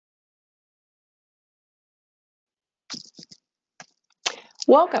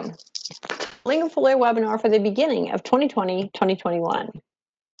Welcome to LinguaFolio webinar for the beginning of 2020-2021.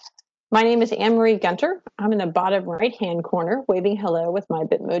 My name is Anne-Marie Gunter. I'm in the bottom right-hand corner waving hello with my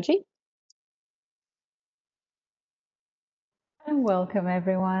Bitmoji. And welcome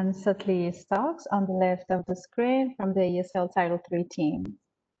everyone. Sutli Stocks on the left of the screen from the ESL Title III team.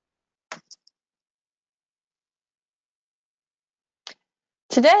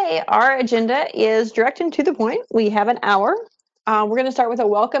 Today, our agenda is direct and to the point. We have an hour. We're going to start with a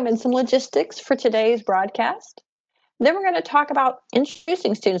welcome and some logistics for today's broadcast. Then we're going to talk about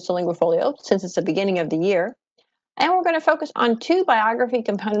introducing students to LinguaFolio since it's the beginning of the year. And we're going to focus on two biography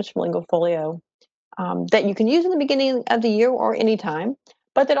components from LinguaFolio that you can use in the beginning of the year or anytime,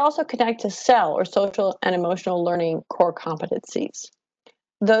 but that also connect to SEL or social and emotional learning core competencies.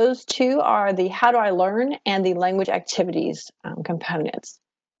 Those two are the How Do I Learn and the Language Activities components.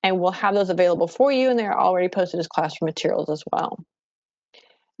 And we'll have those available for you, and they're already posted as classroom materials as well.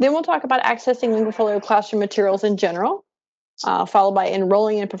 Then we'll talk about accessing LinguaFolio classroom materials in general, followed by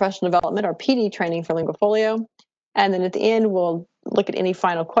enrolling in professional development or PD training for LinguaFolio. And then at the end, we'll look at any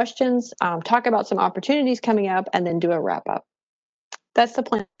final questions, talk about some opportunities coming up, and then do a wrap up. That's the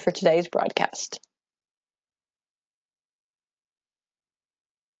plan for today's broadcast.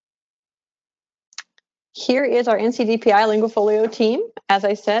 Here is our NCDPI LinguaFolio team. As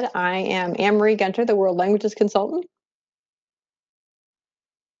I said, I am Anne-Marie Gunter, the World Languages Consultant.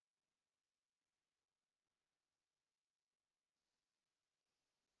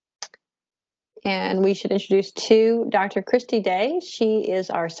 And we should introduce to Dr. Christy Day. She is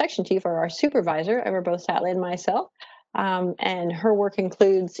our section chief or our supervisor over both Sally and myself. And her work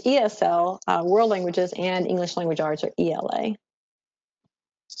includes ESL, World Languages, and English Language Arts, or ELA.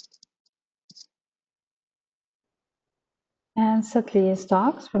 And Sutli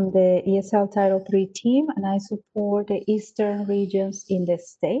Stocks from the ESL Title III team, and I support the Eastern regions in the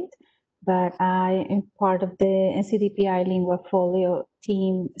state, but I am part of the NCDPI LinguaFolio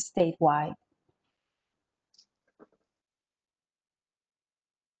team statewide.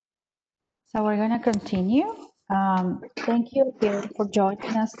 So we're going to continue. Thank you again for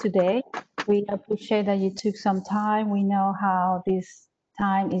joining us today. We appreciate that you took some time. We know how this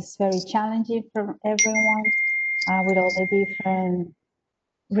time is very challenging for everyone with all the different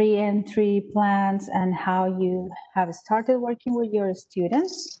re-entry plans and how you have started working with your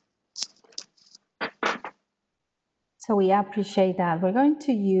students. So we appreciate that. We're going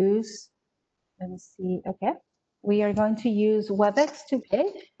to use, let me see, okay. We are going to use WebEx today,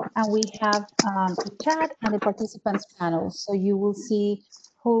 and we have the chat and the participants panel. So you will see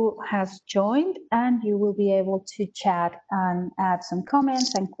who has joined, and you will be able to chat and add some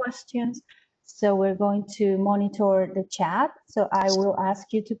comments and questions. So we're going to monitor the chat. So I will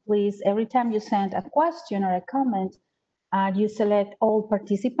ask you to please, every time you send a question or a comment, you select all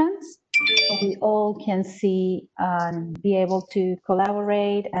participants, so we all can see and be able to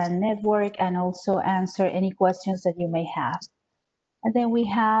collaborate and network and also answer any questions that you may have. And then we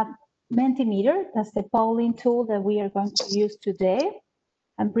have Mentimeter, that's the polling tool that we are going to use today.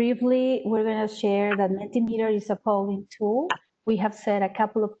 And briefly, we're going to share that Mentimeter is a polling tool. We have set a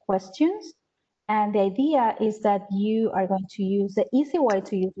couple of questions. And the idea is that you are going to use the easy way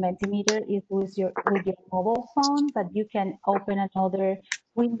to use Mentimeter is with your mobile phone, but you can open another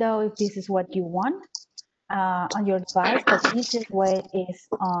window if this is what you want on your device. But the easiest way is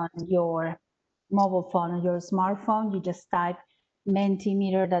on your mobile phone, on your smartphone. You just type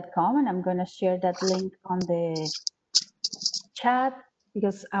mentimeter.com, and I'm going to share that link on the chat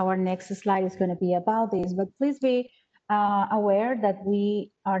because our next slide is going to be about this. But please be aware that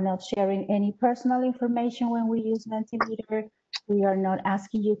we are not sharing any personal information when we use Mentimeter. We are not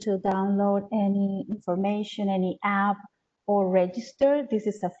asking you to download any information, any app, or register. This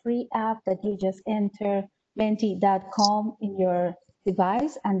is a free app that you just enter menti.com in your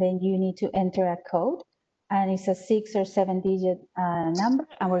device, and then you need to enter a code. And it's a 6 or 7 digit number,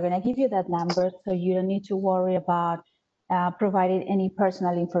 and we're going to give you that number so you don't need to worry about provided any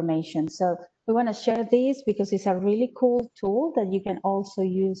personal information. So we want to share this because it's a really cool tool that you can also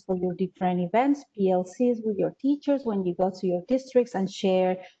use for your different events, PLCs with your teachers when you go to your districts and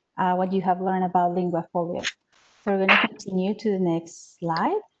share what you have learned about LinguaFolio. So we're going to continue to the next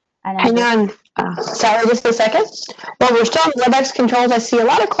slide. And Hang on, Sally, just a second. While we're still on WebEx controls, I see a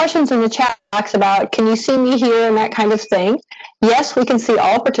lot of questions in the chat box about, can you see me here and that kind of thing. Yes, we can see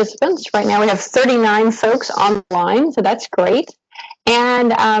all participants. Right now we have 39 folks online, so that's great.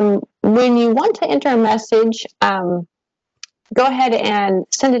 And when you want to enter a message, go ahead and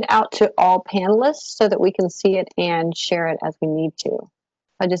send it out to all panelists so that we can see it and share it as we need to.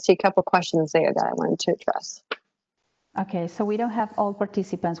 I just see a couple questions there that I wanted to address. Okay, so we don't have all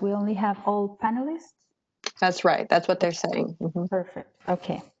participants. We only have all panelists? That's right. That's what they're saying. Mhm. Perfect.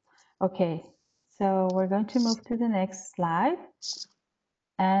 Okay. Okay. So we're going to move to the next slide.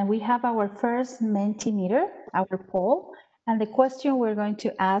 And we have our first Mentimeter, our poll. And the question we're going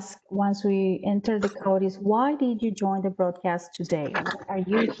to ask once we enter the code is, why did you join the broadcast today? Why are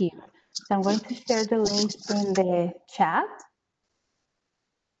you here? So I'm going to share the links in the chat,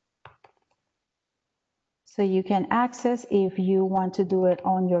 so you can access if you want to do it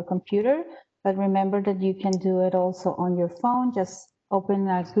on your computer. But remember that you can do it also on your phone. Just open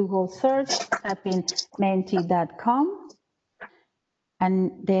a Google search, type in menti.com.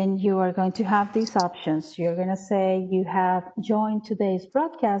 And then you are going to have these options. You're going to say you have joined today's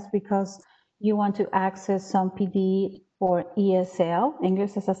broadcast because you want to access some PD for ESL,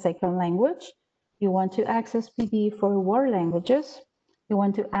 English as a second language. You want to access PD for world languages. You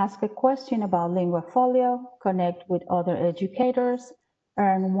want to ask a question about LinguaFolio, connect with other educators,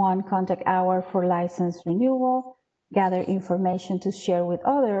 earn 1 contact hour for license renewal, gather information to share with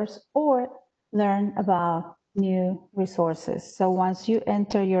others, or learn about new resources. So once you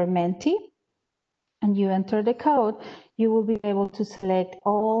enter your Menti and you enter the code, you will be able to select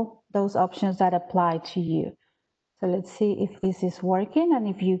all those options that apply to you. So let's see if this is working, and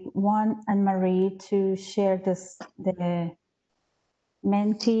if you want Anne-Marie to share the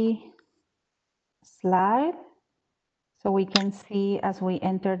Menti slide so we can see as we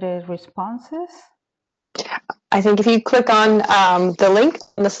enter the responses. I think if you click on the link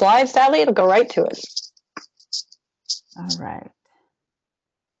in the slide, Sally, it'll go right to it. All right.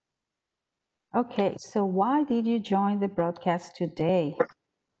 Okay, so why did you join the broadcast today?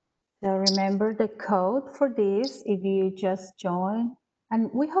 So remember the code for this if you just join.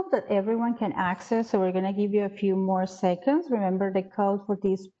 And we hope that everyone can access, so we're going to give you a few more seconds. Remember the code for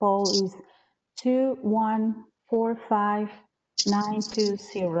this poll is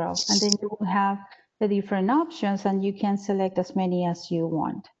 2145920. And then you will have the different options and you can select as many as you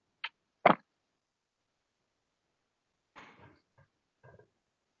want.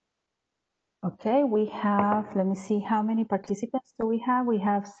 Okay, we have, let me see, how many participants do we have? We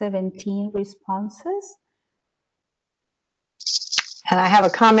have 17 responses. And I have a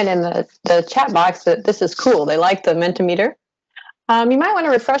comment in the chat box that this is cool. They like the Mentimeter. You might want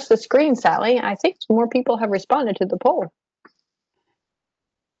to refresh the screen, Sally. I think more people have responded to the poll.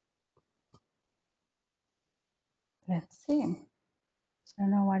 Let's see. I don't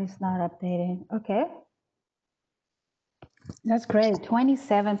know why it's not updating. Okay. That's great.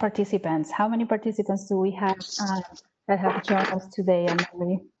 27 participants. How many participants do we have that have joined us today,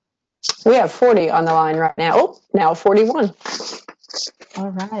 Anne-Marie? We have 40 on the line right now. Oh, now 41. All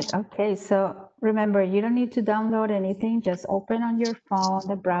right. Okay. So remember, you don't need to download anything. Just open on your phone,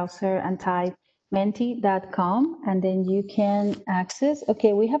 the browser, and type menti.com, and then you can access.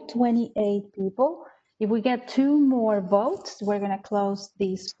 Okay, we have 28 people. If we get 2 more votes, we're going to close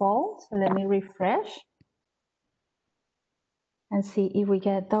this poll. So let me refresh and see if we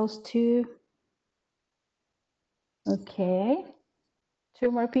get those 2. Okay.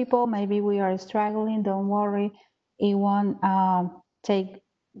 2 more people. Maybe we are struggling. Don't worry. It won't take,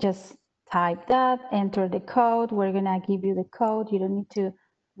 just type that, enter the code. We're going to give you the code. You don't need to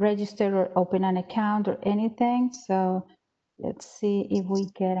register or open an account or anything. So let's see if we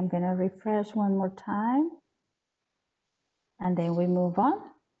get, I'm going to refresh one more time. And then we move on.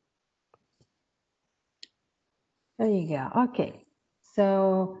 There you go. Okay.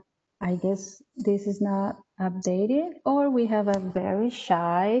 So I guess this is not updated, or we have a very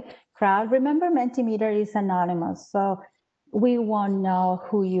shy crowd. Remember, Mentimeter is anonymous, so we won't know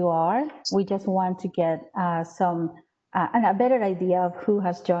who you are. We just want to get a better idea of who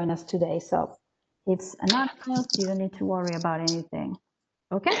has joined us today. So it's anonymous. You don't need to worry about anything.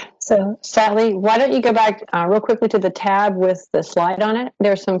 Okay. So, Sally, why don't you go back real quickly to the tab with the slide on it?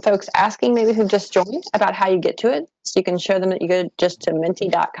 There's some folks asking, maybe who just joined, about how you get to it. So you can show them that you go just to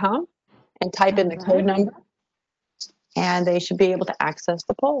menti.com and type in the code number, and they should be able to access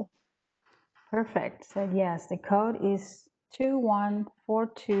the poll. Perfect. So yes, the code is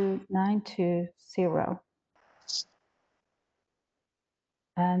 2142920.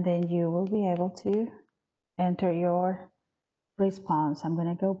 And then you will be able to enter your response. I'm going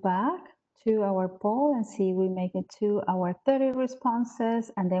to go back to our poll and see if we make it to our 30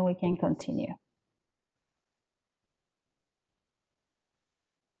 responses, and then we can continue.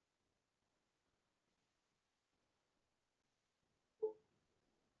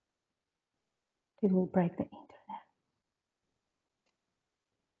 It will break the internet.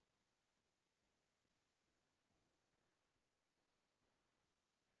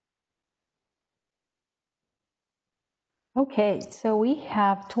 Okay, so we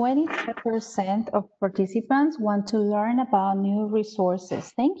have 25% of participants want to learn about new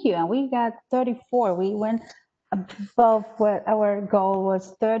resources. Thank you. And we got 34. We went above what our goal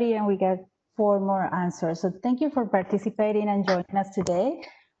was 30 and we got 4 more answers. So thank you for participating and joining us today.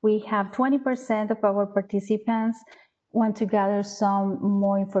 We have 20% of our participants want to gather some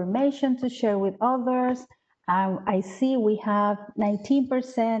more information to share with others. I see we have 19%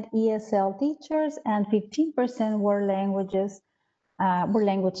 ESL teachers and 15% world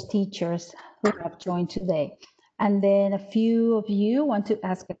language teachers who have joined today. And then a few of you want to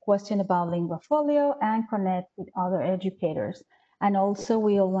ask a question about LinguaFolio and connect with other educators. And also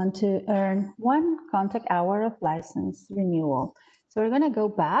we all want to earn 1 contact hour of license renewal. So we're going to go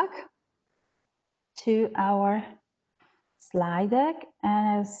back to our slide deck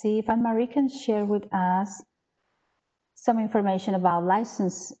and see if Anne-Marie can share with us some information about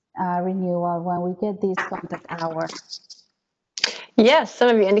license renewal when we get this contact hour. Yes, some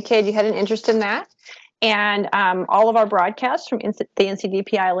of you indicated you had an interest in that. And all of our broadcasts from the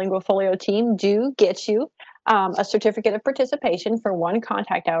NCDPI LinguaFolio team do get you a certificate of participation for 1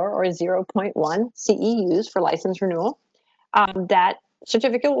 contact hour or 0.1 CEUs for license renewal. That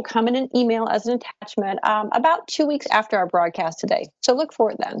certificate will come in an email as an attachment about 2 weeks after our broadcast today. So look for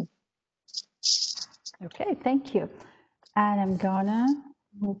it then. Okay, thank you. And I'm gonna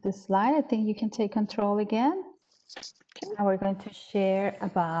move the slide. I think you can take control again. Okay. Now we're going to share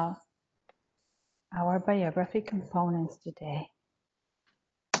about our biography components today.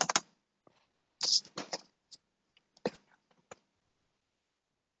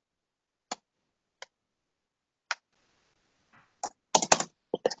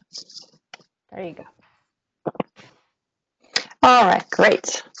 There you go. All right,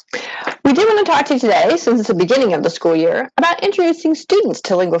 great. We do want to talk to you today, since it's the beginning of the school year, about introducing students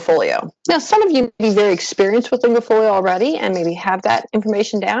to LinguaFolio. Now, some of you may be very experienced with LinguaFolio already and maybe have that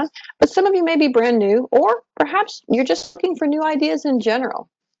information down, but some of you may be brand new, or perhaps you're just looking for new ideas in general.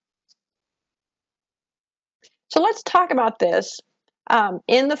 So let's talk about this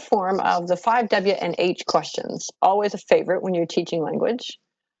in the form of the 5 W and H questions, always a favorite when you're teaching language.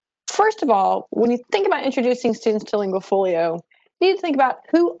 First of all, when you think about introducing students to LinguaFolio, you need to think about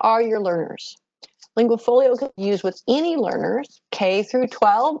who are your learners. LinguaFolio can be used with any learners, K through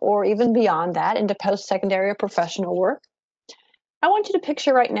 12, or even beyond that into post-secondary or professional work. I want you to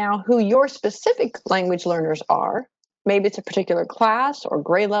picture right now who your specific language learners are. Maybe it's a particular class or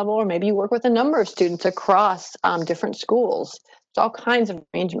grade level, or maybe you work with a number of students across different schools. There's all kinds of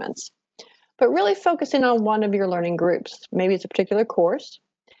arrangements. But really focusing on one of your learning groups. Maybe it's a particular course.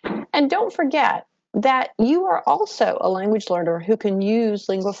 And don't forget that you are also a language learner who can use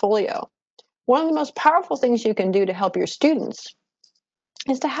LinguaFolio. One of the most powerful things you can do to help your students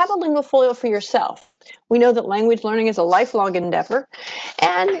is to have a LinguaFolio for yourself. We know that language learning is a lifelong endeavor.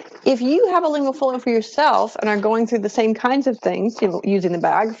 And if you have a LinguaFolio for yourself and are going through the same kinds of things, using the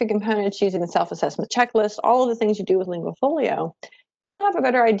biography components, using the self-assessment checklist, all of the things you do with LinguaFolio, you'll have a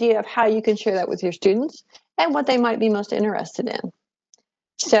better idea of how you can share that with your students and what they might be most interested in.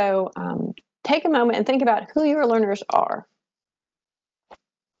 So take a moment and think about who your learners are.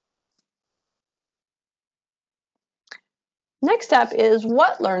 Next up is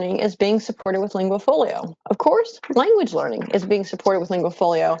what learning is being supported with LinguaFolio. Of course, language learning is being supported with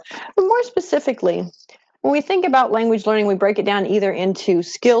LinguaFolio, but more specifically, when we think about language learning, we break it down either into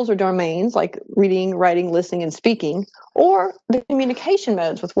skills or domains like reading, writing, listening, and speaking, or the communication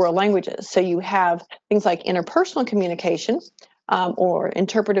modes with world languages. So you have things like interpersonal communication or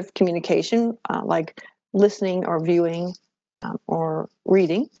interpretive communication, like listening or viewing or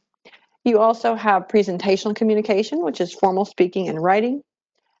reading. You also have presentational communication, which is formal speaking and writing.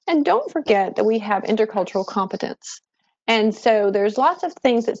 And don't forget that we have intercultural competence. And so there's lots of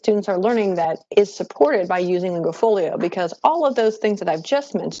things that students are learning that is supported by using LinguaFolio, because all of those things that I've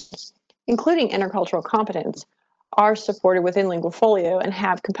just mentioned, including intercultural competence, are supported within LinguaFolio and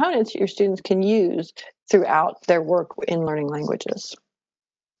have components your students can use throughout their work in learning languages.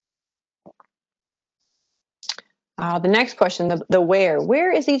 The next question, the where.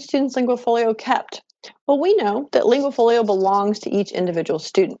 Where is each student's LinguaFolio kept? Well, we know that LinguaFolio belongs to each individual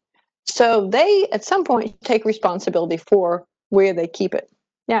student. So they, at some point, take responsibility for where they keep it.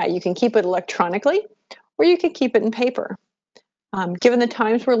 Yeah, you can keep it electronically, or you can keep it in paper. Given the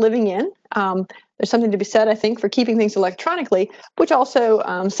times we're living in, there's something to be said, I think, for keeping things electronically, which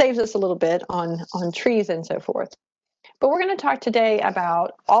also saves us a little bit on trees and so forth. But we're going to talk today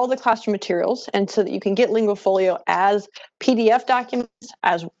about all the classroom materials, and so that you can get LinguaFolio as PDF documents,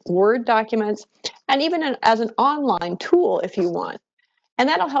 as Word documents, and even as an online tool if you want. And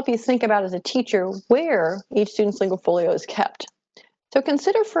that'll help you think about as a teacher where each student's LinguaFolio is kept. So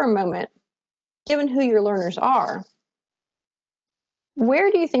consider for a moment, given who your learners are, where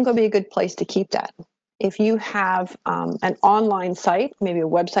do you think would be a good place to keep that? If you have an online site, maybe a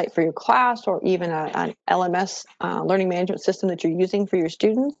website for your class, or even an LMS learning management system that you're using for your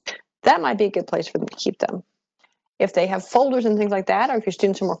students, that might be a good place for them to keep them. If they have folders and things like that, or if your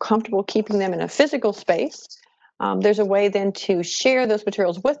students are more comfortable keeping them in a physical space, there's a way then to share those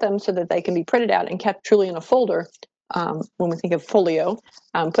materials with them so that they can be printed out and kept truly in a folder. When we think of folio,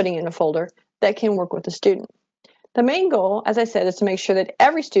 putting in a folder, that can work with the student. The main goal, as I said, is to make sure that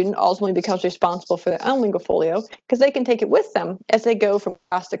every student ultimately becomes responsible for their own LinguaFolio, because they can take it with them as they go from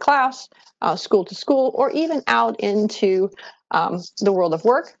class to class, school to school, or even out into the world of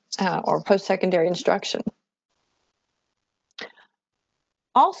work or post-secondary instruction.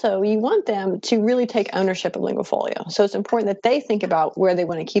 Also, you want them to really take ownership of LinguaFolio. So it's important that they think about where they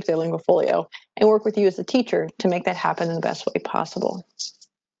want to keep their LinguaFolio and work with you as a teacher to make that happen in the best way possible.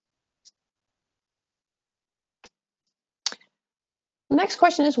 The next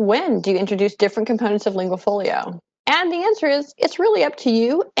question is, when do you introduce different components of LinguaFolio? And the answer is, it's really up to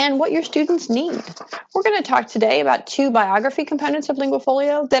you and what your students need. We're going to talk today about 2 biography components of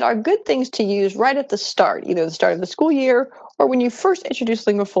LinguaFolio that are good things to use right at the start, either the start of the school year or when you first introduce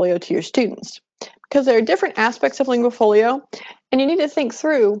LinguaFolio to your students. Because there are different aspects of LinguaFolio, and you need to think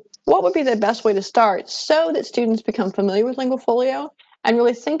through what would be the best way to start so that students become familiar with LinguaFolio and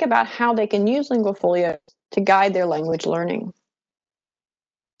really think about how they can use LinguaFolio to guide their language learning.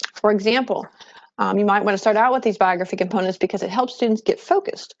 For example, you might want to start out with these biography components because it helps students get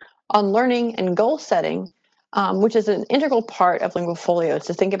focused on learning and goal setting, which is an integral part of LinguaFolio. It's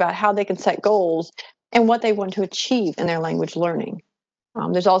to think about how they can set goals and what they want to achieve in their language learning.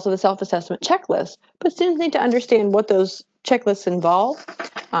 There's also the self-assessment checklist, but students need to understand what those checklists involve,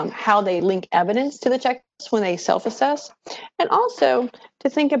 how they link evidence to the checklist when they self-assess, and also to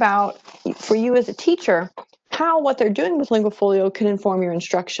think about, for you as a teacher, how what they're doing with LinguaFolio can inform your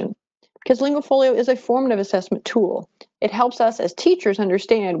instruction. Because LinguaFolio is a formative assessment tool. It helps us as teachers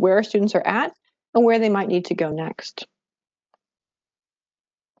understand where our students are at and where they might need to go next.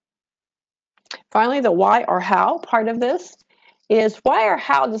 Finally, the why or how part of this is, why or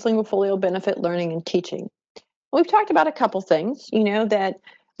how does LinguaFolio benefit learning and teaching? We've talked about a couple things. You know that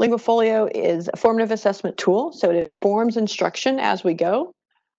LinguaFolio is a formative assessment tool, so it informs instruction as we go.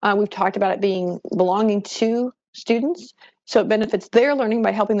 We've talked about it belonging to students, so it benefits their learning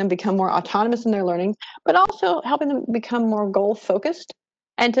by helping them become more autonomous in their learning, but also helping them become more goal-focused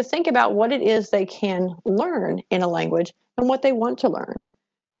and to think about what it is they can learn in a language and what they want to learn.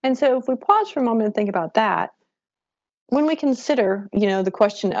 And so if we pause for a moment and think about that, when we consider, the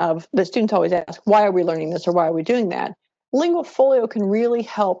question of the students always ask, why are we learning this or why are we doing that? LinguaFolio can really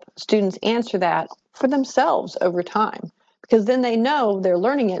help students answer that for themselves over time, because then they know they're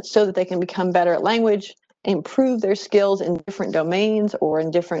learning it so that they can become better at language, improve their skills in different domains or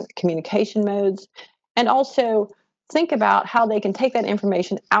in different communication modes, and also think about how they can take that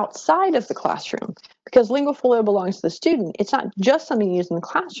information outside of the classroom, because LinguaFolio belongs to the student. It's not just something you use in the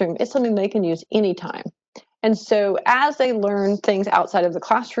classroom, it's something they can use anytime. And so as they learn things outside of the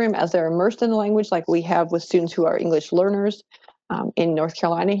classroom, as they're immersed in the language, like we have with students who are English learners in North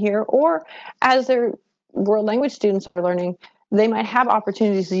Carolina here, or as their world language students are learning, they might have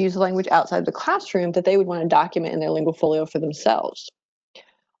opportunities to use the language outside the classroom that they would want to document in their LinguaFolio for themselves.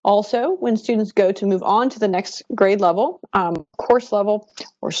 Also, when students go to move on to the next grade level, course level,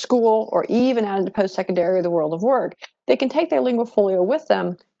 or school, or even out into post-secondary or the world of work, they can take their LinguaFolio with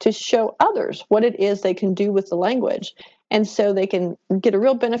them to show others what it is they can do with the language. And so they can get a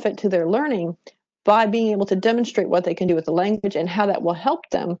real benefit to their learning by being able to demonstrate what they can do with the language and how that will help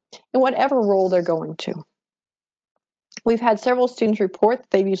them in whatever role they're going to. We've had several students report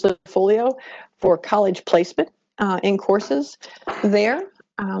that they've used LinguaFolio for college placement in courses there,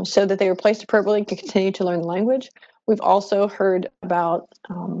 so that they were placed appropriately and can continue to learn the language. We've also heard about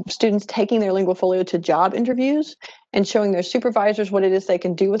students taking their LinguaFolio to job interviews and showing their supervisors what it is they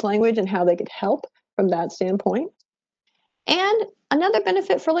can do with language and how they could help from that standpoint. And another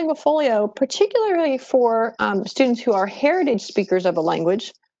benefit for LinguaFolio, particularly for students who are heritage speakers of a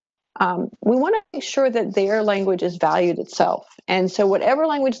language, we want to make sure that their language is valued itself. And so whatever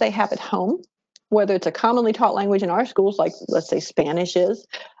language they have at home, whether it's a commonly taught language in our schools, like let's say Spanish is,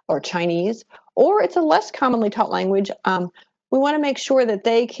 or Chinese, or it's a less commonly taught language, we want to make sure that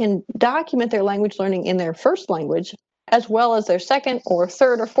they can document their language learning in their first language, as well as their second or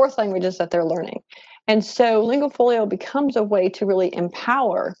third or fourth languages that they're learning. And so LinguaFolio becomes a way to really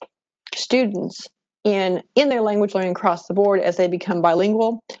empower students in their language learning across the board as they become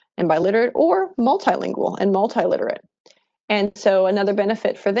bilingual and biliterate, or multilingual and multiliterate. And so another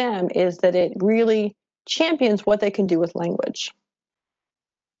benefit for them is that it really champions what they can do with language.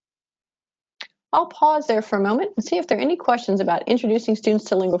 I'll pause there for a moment and see if there are any questions about introducing students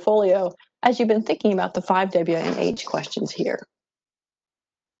to LinguaFolio as you've been thinking about the 5W and H questions here.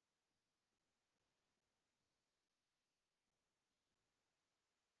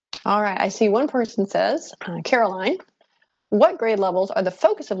 All right, I see one person says, Caroline, what grade levels are the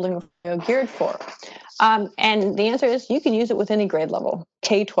focus of LinguaFolio geared for? And the answer is you can use it with any grade level,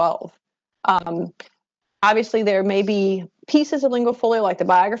 K-12. Obviously, there may be pieces of LinguaFolio, like the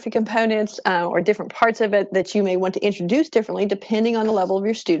biography components or different parts of it that you may want to introduce differently depending on the level of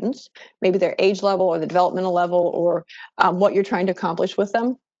your students, maybe their age level or the developmental level, or what you're trying to accomplish with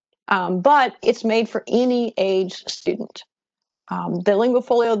them. But it's made for any age student. The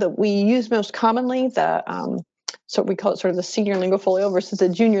LinguaFolio that we use most commonly, so we call it sort of the senior LinguaFolio versus the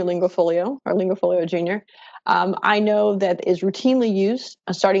junior LinguaFolio, or LinguaFolio Junior. I know that is routinely used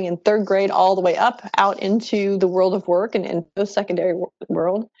starting in 3rd grade all the way up out into the world of work and post-secondary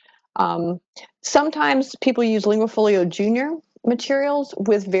world. Sometimes people use LinguaFolio Junior materials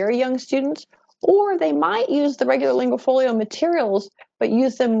with very young students, or they might use the regular LinguaFolio materials but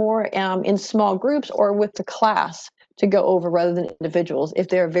use them more in small groups or with the class to go over rather than individuals if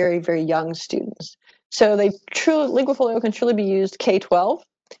they're very, very young students. So LinguaFolio can truly be used K-12.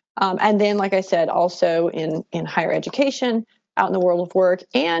 And then, like I said, also in higher education, out in the world of work.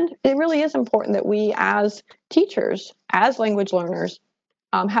 And it really is important that we as teachers, as language learners,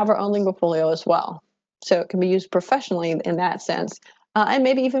 have our own LinguaFolio as well. So it can be used professionally in that sense, and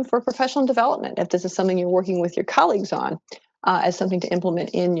maybe even for professional development if this is something you're working with your colleagues on as something to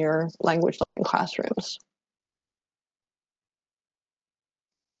implement in your language learning classrooms.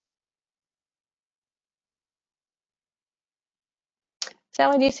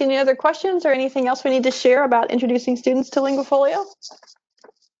 Sally, do you see any other questions or anything else we need to share about introducing students to LinguaFolio?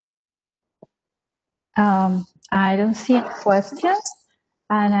 I don't see any questions,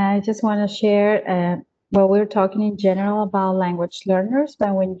 and I just want to share. Well, we're talking in general about language learners,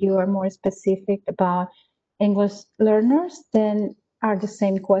 but when you are more specific about English learners, then are the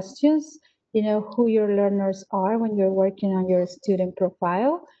same questions. You know who your learners are when you're working on your student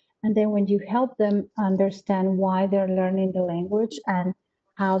profile, and then when you help them understand why they're learning the language and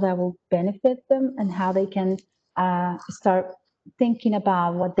how that will benefit them and how they can start thinking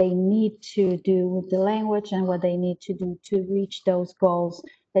about what they need to do with the language and what they need to do to reach those goals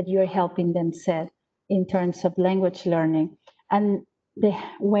that you're helping them set in terms of language learning. And the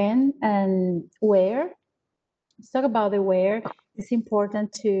when and where. Let's talk about the where. It's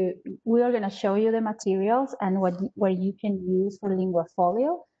important to, we are going to show you the materials and where you can use for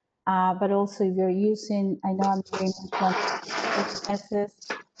LinguaFolio. But also if you're using, I know I'm very much on LMSs,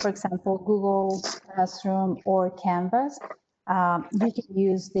 for example, Google Classroom or Canvas, you can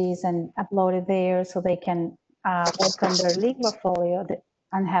use these and upload it there so they can work on their LinguaFolio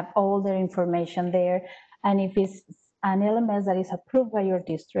and have all their information there. And if it's an LMS that is approved by your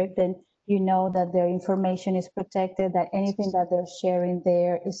district, then you know that their information is protected, that anything that they're sharing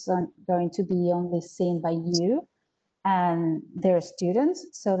there is going to be only seen by you and their students.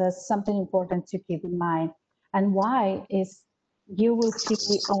 So that's something important to keep in mind. And why is you will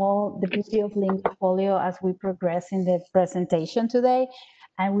see all the beauty of LinguaFolio as we progress in the presentation today.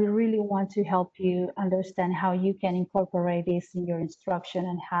 And we really want to help you understand how you can incorporate this in your instruction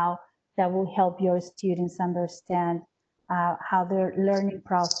and how that will help your students understand how their learning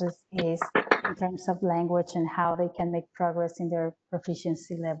process is in terms of language and how they can make progress in their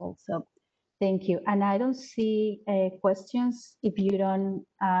proficiency level. So thank you. And I don't see questions if you don't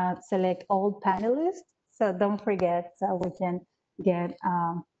select all panelists. So don't forget, so we can get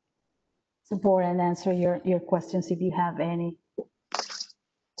support and answer your questions if you have any.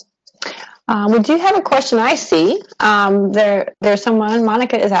 We do have a question I see. There's someone,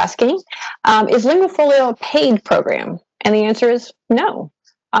 Monica is asking, is LinguaFolio a paid program? And the answer is no.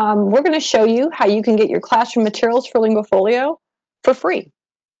 We're going to show you how you can get your classroom materials for LinguaFolio for free.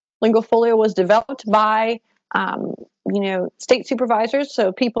 LinguaFolio was developed by, state supervisors,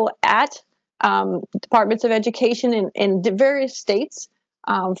 so people at departments of education in various states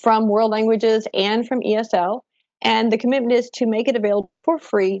from World Languages and from ESL. And the commitment is to make it available for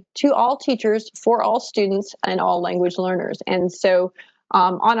free to all teachers, for all students, and all language learners. And so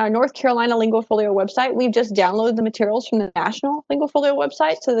on our North Carolina LinguaFolio website, we've just downloaded the materials from the national LinguaFolio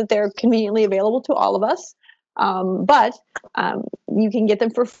website so that they're conveniently available to all of us. But you can get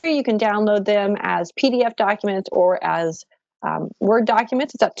them for free. You can download them as PDF documents or as Word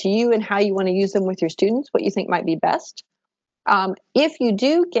documents, it's up to you and how you want to use them with your students, what you think might be best. If you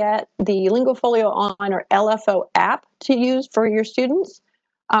do get the LinguaFolio Online or LFO app to use for your students,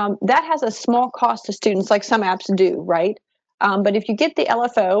 that has a small cost to students, like some apps do, right? But if you get the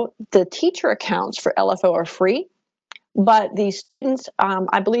LFO, the teacher accounts for LFO are free, but the students,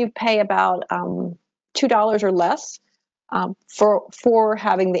 I believe, pay about $2 or less for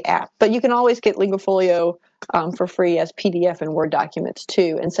having the app. But you can always get LinguaFolio for free as PDF and Word documents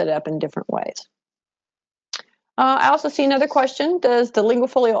too, and set it up in different ways. I also see another question. Does the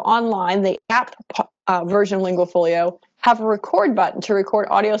LinguaFolio Online, the app version of LinguaFolio, have a record button to record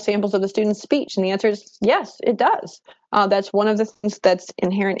audio samples of the student's speech? And the answer is yes, it does. That's one of the things that's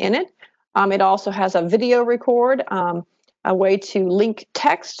inherent in it. It also has a video record, a way to link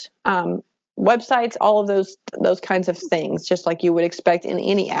text, websites, all of those kinds of things, just like you would expect in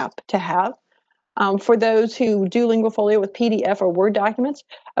any app to have. For those who do LinguaFolio with PDF or Word documents,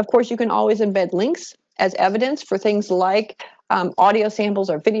 of course, you can always embed links as evidence for things like audio samples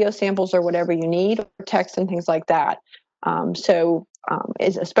or video samples or whatever you need, or text and things like that.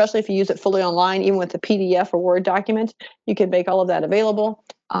 Especially if you use it fully online, even with the PDF or Word document, you can make all of that available.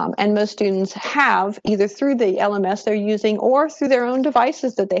 And most students have, either through the LMS they're using or through their own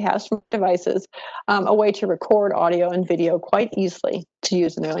devices that they have, smart devices, a way to record audio and video quite easily to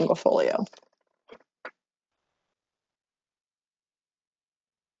use in their LinguaFolio.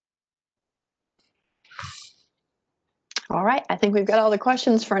 All right, I think we've got all the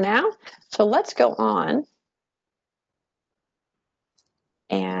questions for now. So let's go on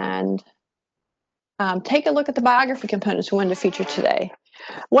and take a look at the biography components we wanted to feature today.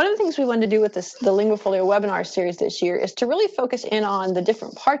 One of the things we wanted to do with the LinguaFolio webinar series this year is to really focus in on the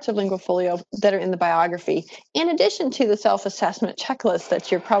different parts of LinguaFolio that are in the biography, in addition to the self-assessment checklist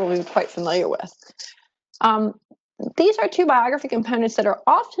that you're probably quite familiar with. These are two biography components that are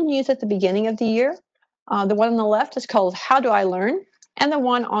often used at the beginning of the year. The one on the left is called How Do I Learn? And the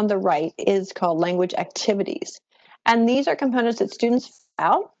one on the right is called Language Activities. And these are components that students fill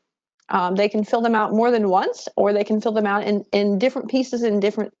out. They can fill them out more than once, or they can fill them out in different pieces in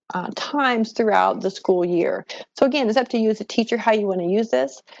different times throughout the school year. So again, it's up to you as a teacher how you want to use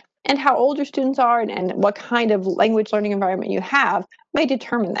this, and how old your students are and what kind of language learning environment you have may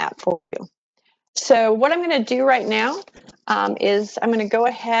determine that for you. So what I'm going to do right now is I'm going to go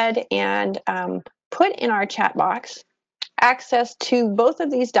ahead and put in our chat box access to both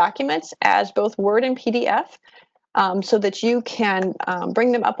of these documents as both Word and PDF, so that you can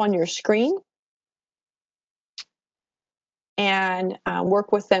bring them up on your screen and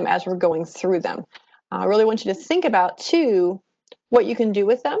work with them as we're going through them. I really want you to think about, too, what you can do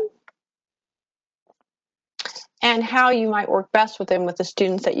with them and how you might work best with them with the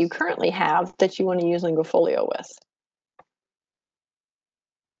students that you currently have that you want to use LinguaFolio with.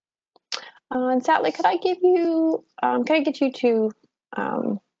 And Sally, could I get you to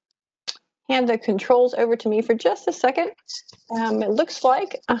hand the controls over to me for just a second? It looks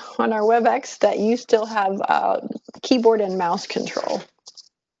like on our WebEx that you still have keyboard and mouse control.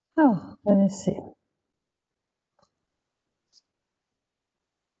 Oh, let me see.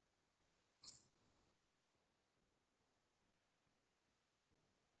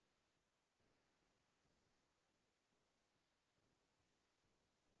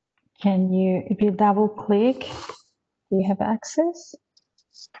 Can you, if you double click, do you have access?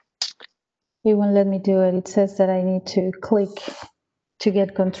 It won't let me do it. It says that I need to click to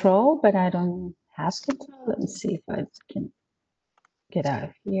get control, but I don't have control. Let me see if I can get out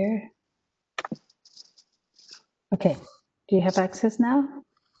of here. Okay, do you have access now?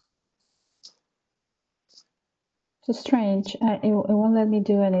 It's strange. It won't let me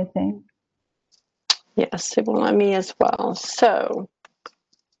do anything. Yes, it won't let me as well. So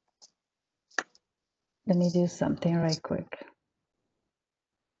let me do something right quick.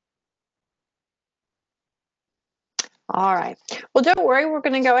 All right. Well, don't worry. We're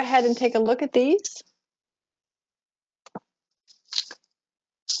going to go ahead and take a look at these.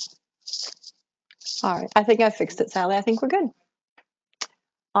 All right. I think I fixed it, Sally. I think we're good.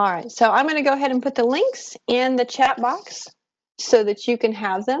 All right. So I'm going to go ahead and put the links in the chat box so that you can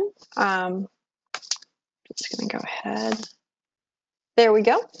have them. Just going to go ahead. There we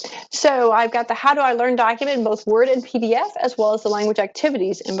go. So I've got the How Do I Learn document in both Word and PDF, as well as the language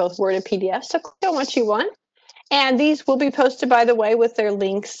activities in both Word and PDF. So click on what you want. And these will be posted, by the way, with their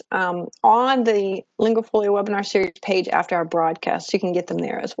links on the LinguaFolio webinar series page after our broadcast. So you can get them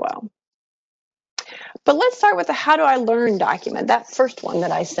there as well. But let's start with the How Do I Learn document, that first one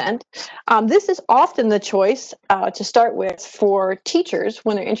that I sent. This is often the choice to start with for teachers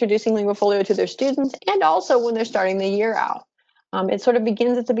when they're introducing LinguaFolio to their students, and also when they're starting the year out. It sort of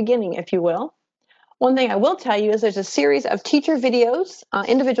begins at the beginning, if you will. One thing I will tell you is there's a series of teacher videos,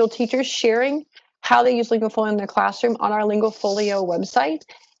 individual teachers sharing how they use LinguaFolio in their classroom on our LinguaFolio website.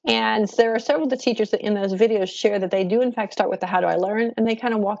 And there are several of the teachers that in those videos share that they do in fact start with the how do I learn, and they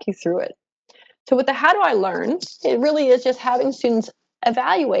kind of walk you through it. So with the how do I learn, it really is just having students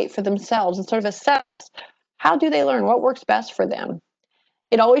evaluate for themselves and sort of assess how do they learn, what works best for them.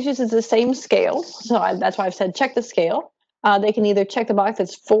 It always uses the same scale, so that's why I've said check the scale. They can either check the box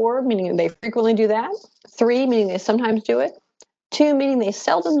that's 4, meaning they frequently do that, 3, meaning they sometimes do it, 2, meaning they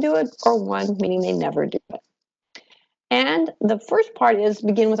seldom do it, or 1, meaning they never do it. And the first part is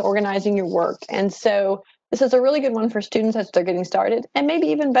begin with organizing your work. And so this is a really good one for students as they're getting started, and maybe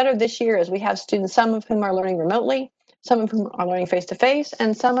even better this year as we have students, some of whom are learning remotely, some of whom are learning face-to-face,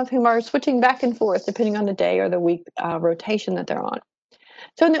 and some of whom are switching back and forth depending on the day or the week rotation that they're on.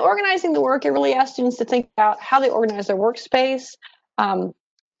 So in the organizing the work, it really asks students to think about how they organize their workspace.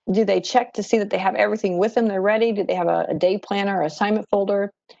 Do they check to see that they have everything with them, they're ready? Do they have a day planner or assignment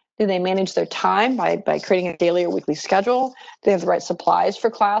folder? Do they manage their time by creating a daily or weekly schedule? Do they have the right supplies for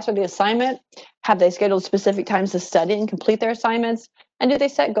class or the assignment? Have they scheduled specific times to study and complete their assignments? And do they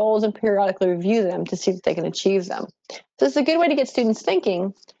set goals and periodically review them to see if they can achieve them? So it's a good way to get students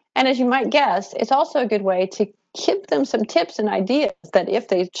thinking. And as you might guess, it's also a good way to give them some tips and ideas that if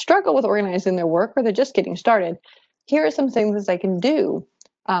they struggle with organizing their work or they're just getting started, here are some things that they can do.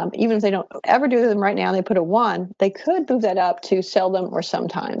 Even if they don't ever do them right now and they put a 1, they could move that up to seldom or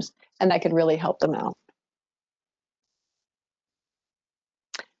sometimes, and that could really help them out.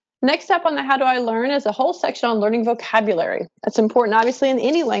 Next up on the how do I learn is a whole section on learning vocabulary. That's important, obviously, in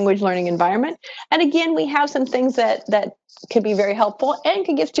any language learning environment. And again, we have some things that could be very helpful and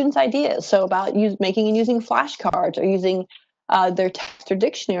can give students ideas. So about making and using flashcards or using their text or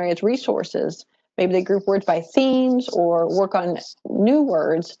dictionary as resources. Maybe they group words by themes or work on new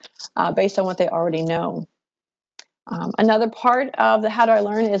words based on what they already know. Another part of the how do I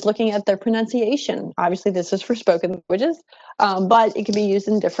learn is looking at their pronunciation. Obviously, this is for spoken languages, but it can be used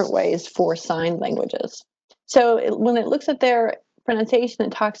in different ways for sign languages. So when it looks at their pronunciation,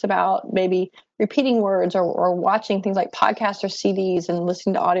 it talks about maybe repeating words or watching things like podcasts or CDs and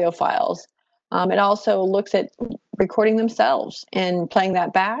listening to audio files. It also looks at recording themselves and playing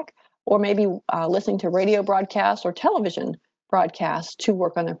that back, or maybe listening to radio broadcasts or television broadcasts to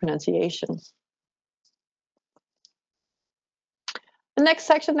work on their pronunciation. The next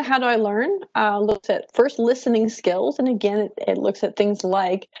section, the how do I learn, looks at first listening skills. And again, it looks at things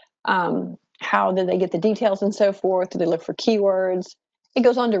like how did they get the details and so forth? Do they look for keywords? It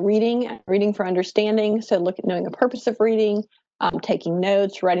goes on to reading for understanding. So look at knowing the purpose of reading, taking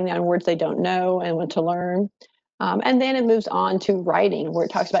notes, writing down words they don't know and want to learn. And then it moves on to writing, where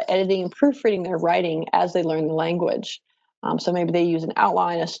it talks about editing and proofreading their writing as they learn the language. So maybe they use an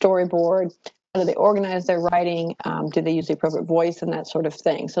outline, a storyboard. How do they organize their writing? Do they use the appropriate voice and that sort of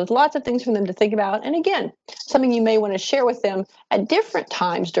thing? So there's lots of things for them to think about. And again, something you may want to share with them at different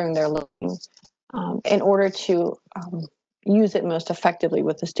times during their learning in order to use it most effectively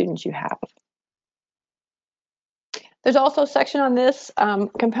with the students you have. There's also a section on this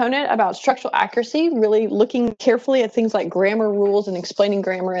component about structural accuracy, really looking carefully at things like grammar rules and explaining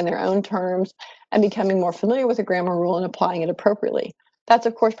grammar in their own terms and becoming more familiar with a grammar rule and applying it appropriately. That's,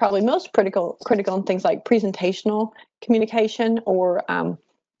 of course, probably most critical in things like presentational communication or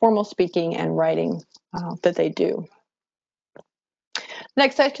formal speaking and writing that they do.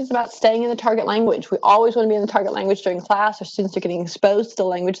 Next section is about staying in the target language. We always want to be in the target language during class, or students are getting exposed to the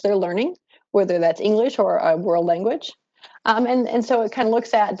language they're learning, whether that's English or a world language. And so it kind of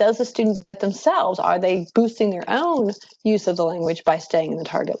looks at, does the student themselves, are they boosting their own use of the language by staying in the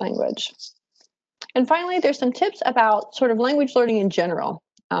target language? And finally, there's some tips about sort of language learning in general.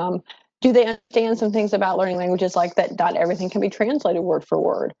 Do they understand some things about learning languages, like that not everything can be translated word for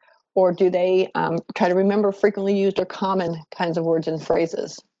word? Or do they try to remember frequently used or common kinds of words and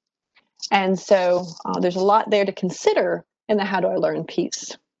phrases? And so there's a lot there to consider in the how do I learn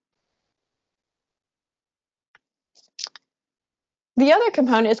piece. The other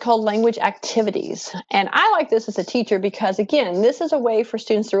component is called language activities. And I like this as a teacher because, again, this is a way for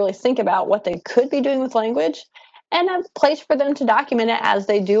students to really think about what they could be doing with language and a place for them to document it as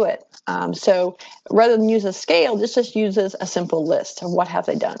they do it. So rather than use a scale, this just uses a simple list of what have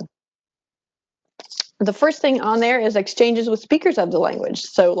they done. The first thing on there is exchanges with speakers of the language.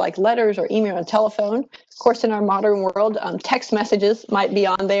 So like letters or email and telephone. Of course, in our modern world, text messages might be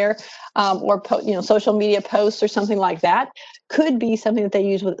on there, or social media posts or something like that. Could be something that they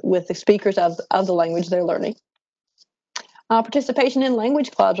use with the speakers of the language they're learning. Participation in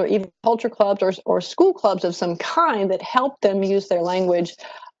language clubs or even culture clubs or school clubs of some kind that help them use their language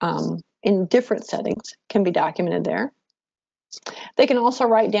in different settings can be documented there. They can also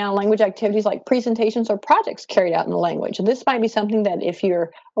write down language activities like presentations or projects carried out in the language. And this might be something that if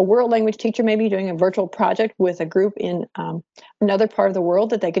you're a world language teacher, maybe doing a virtual project with a group in another part of the world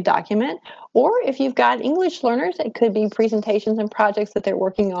that they could document. Or if you've got English learners, it could be presentations and projects that they're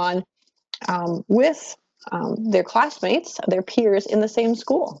working on with their classmates, their peers in the same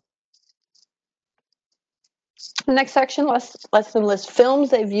school. The next section lets them list films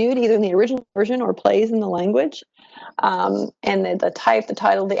they viewed either in the original version or plays in the language, and the type, the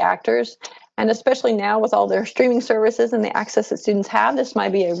title, the actors. And especially now with all their streaming services and the access that students have, this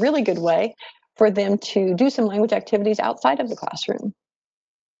might be a really good way for them to do some language activities outside of the classroom.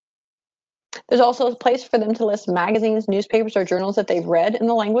 There's also a place for them to list magazines, newspapers, or journals that they've read in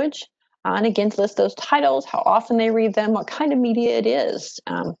the language. And again, to list those titles, how often they read them, what kind of media it is.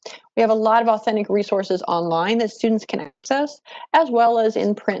 We have a lot of authentic resources online that students can access, as well as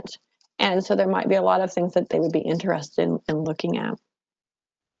in print. And so there might be a lot of things that they would be interested in looking at.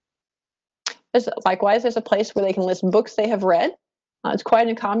 Likewise, there's a place where they can list books they have read. It's quite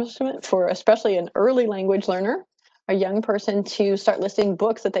an accomplishment for especially an early language learner, a young person, to start listing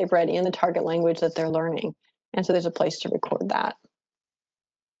books that they've read in the target language that they're learning. And so there's a place to record that.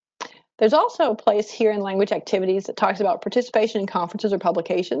 There's also a place here in language activities that talks about participation in conferences or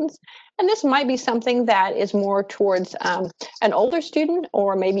publications. And this might be something that is more towards an older student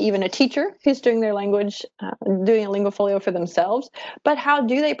or maybe even a teacher who's doing their language, doing a LinguaFolio for themselves. But how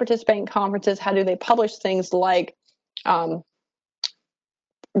do they participate in conferences? How do they publish things like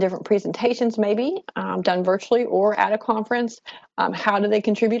different presentations maybe done virtually or at a conference? How do they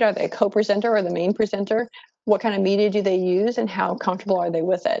contribute? Are they a co-presenter or the main presenter? What kind of media do they use and how comfortable are they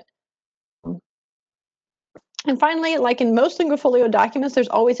with it? And finally, like in most LinguaFolio documents, there's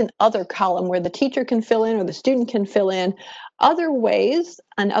always an other column where the teacher can fill in or the student can fill in other ways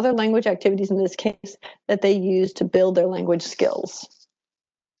and other language activities in this case that they use to build their language skills.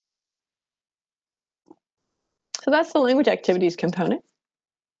 So that's the language activities component.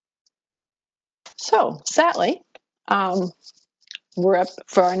 So Sally, we're up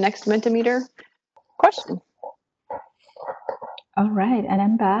for our next Mentimeter question. All right, and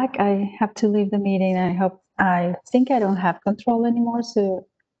I'm back. I have to leave the meeting. I think I don't have control anymore, so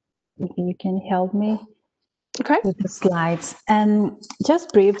if you can help me with the slides. And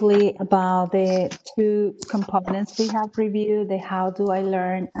just briefly about the two components we have reviewed, the how do I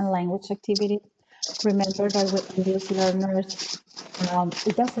learn and language activities. Remember that with English learners,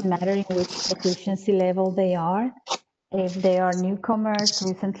 it doesn't matter in which proficiency level they are. If they are newcomers,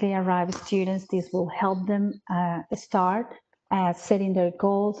 recently arrived students, this will help them start setting their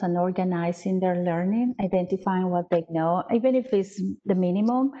goals and organizing their learning, identifying what they know. Even if it's the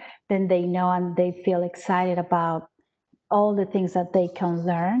minimum, then they know and they feel excited about all the things that they can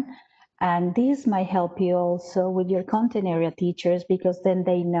learn. And this might help you also with your content area teachers, because then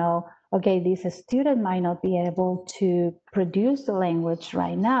they know, okay, this student might not be able to produce the language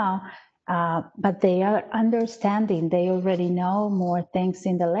right now, but they are understanding, they already know more things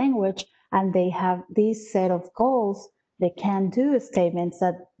in the language, and they have this set of goals. They can do statements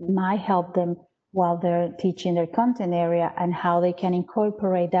that might help them while they're teaching their content area, and how they can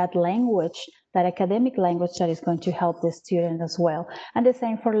incorporate that language, that academic language, that is going to help the student as well. And the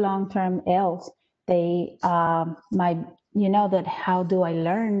same for long-term ELs. They might, that how do I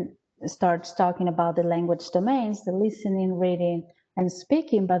learn starts talking about the language domains, the listening, reading, and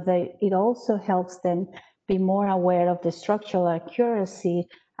speaking, but it also helps them be more aware of the structural accuracy,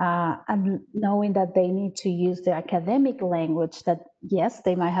 and knowing that they need to use the academic language, that yes,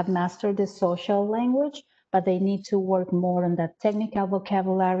 they might have mastered the social language, but they need to work more on that technical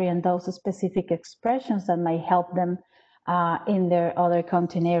vocabulary and those specific expressions that might help them in their other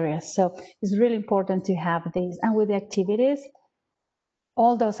content areas. So it's really important to have these. And with the activities,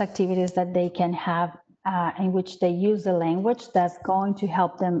 all those activities that they can have in which they use the language, that's going to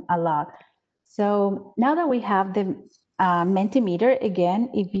help them a lot. So now that we have the Mentimeter,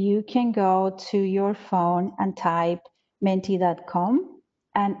 again, if you can go to your phone and type menti.com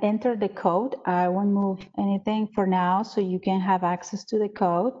and enter the code. I won't move anything for now, so you can have access to the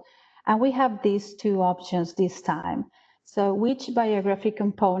code. And we have these two options this time. So which biography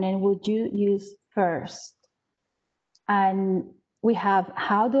component would you use first? And we have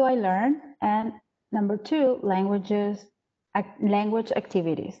how do I learn, and number two, language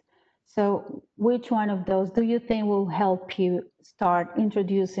activities. So which one of those do you think will help you start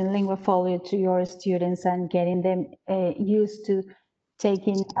introducing LinguaFolio to your students and getting them used to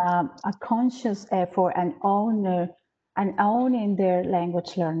taking a conscious effort and owner and owning their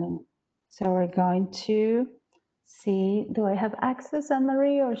language learning. So we're going to see, do I have access,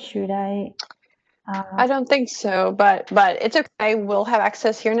 Anne-Marie, or should I? I don't think so, but it's okay. We'll have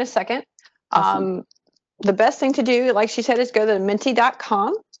access here in a second. Awesome. The best thing to do, like she said, is go to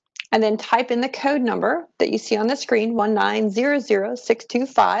menti.com and then type in the code number that you see on the screen,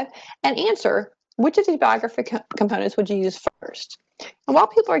 1900625, and answer which of these biography components would you use first. And while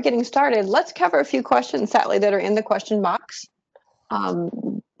people are getting started, let's cover a few questions, Sally, that are in the question box.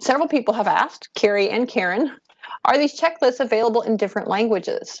 Several people have asked, Carrie and Karen, are these checklists available in different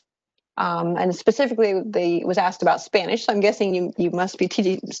languages? And specifically, they was asked about Spanish. So I'm guessing you must be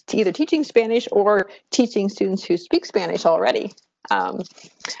either teaching Spanish or teaching students who speak Spanish already.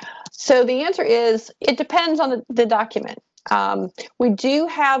 So the answer is, it depends on the document. We do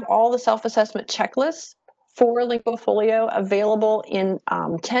have all the self-assessment checklists for LinguaFolio available in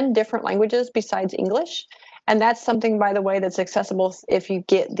 10 different languages besides English. And that's something, by the way, that's accessible if you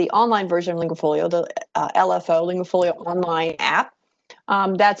get the online version of LinguaFolio, the LFO, LinguaFolio online app.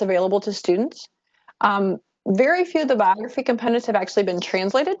 That's available to students. Very few of the biography components have actually been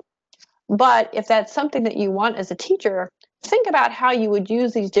translated, but if that's something that you want as a teacher, think about how you would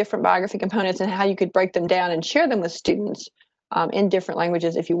use these different biography components and how you could break them down and share them with students in different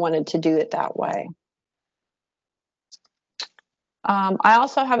languages if you wanted to do it that way. I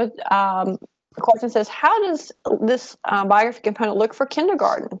also have a question that says, how does this biography component look for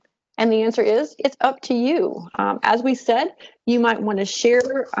kindergarten? And the answer is, it's up to you. As we said, you might want to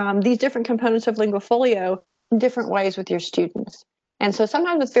share these different components of LinguaFolio in different ways with your students. And so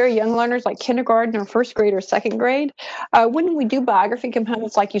sometimes with very young learners like kindergarten or first grade or second grade, when we do biography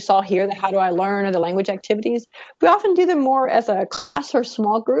components like you saw here, the how do I learn or the language activities, we often do them more as a class or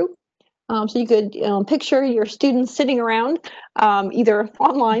small group. So you could picture your students sitting around either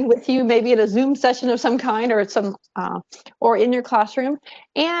online with you, maybe at a Zoom session of some kind, or or in your classroom,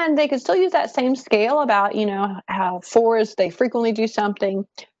 and they could still use that same scale about how 4 is they frequently do something,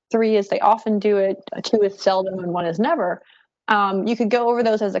 3 is they often do it, 2 is seldom, and 1 is never. You could go over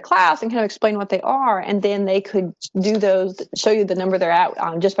those as a class and kind of explain what they are, and then they could do those, show you the number they're at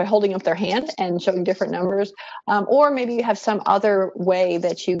just by holding up their hand and showing different numbers. Or maybe you have some other way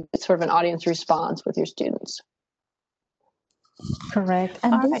that you get sort of an audience response with your students. Correct.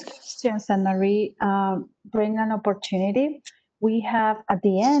 And these questions, Anne-Marie, bring an opportunity. We have, at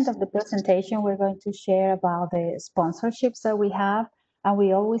the end of the presentation, we're going to share about the sponsorships that we have. And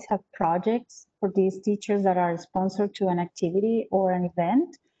we always have projects for these teachers that are sponsored to an activity or an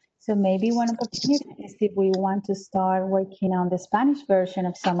event. So maybe one opportunity is if we want to start working on the Spanish version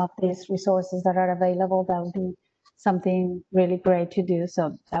of some of these resources that are available, that would be something really great to do.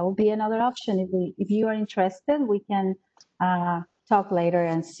 So that would be another option. If you are interested, we can talk later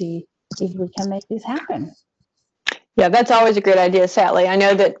and see if we can make this happen. Yeah, that's always a great idea, Sally. I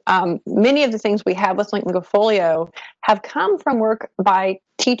know that many of the things we have with LinguaFolio have come from work by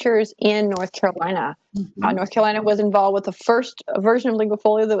teachers in North Carolina. Mm-hmm. North Carolina was involved with the first version of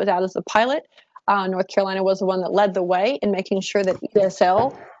LinguaFolio that was out as a pilot. North Carolina was the one that led the way in making sure that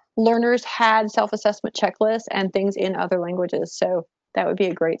ESL learners had self-assessment checklists and things in other languages. So that would be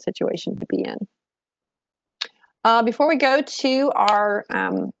a great situation to be in. Before we go to our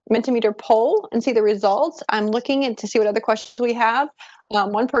Mentimeter poll and see the results, I'm looking to see what other questions we have.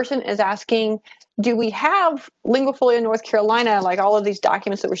 One person is asking, do we have LinguaFolio North Carolina, like all of these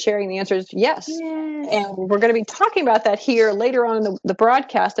documents that we're sharing? The answer is yes. And we're going to be talking about that here later on in the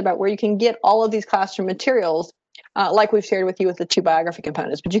broadcast about where you can get all of these classroom materials, like we've shared with you with the 2 biography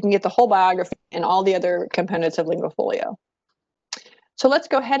components, but you can get the whole biography and all the other components of LinguaFolio. So let's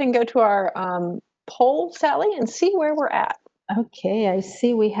go ahead and go to our poll, Sally, and see where we're at. Okay, I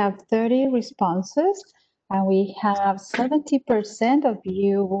see we have 30 responses and we have 70% of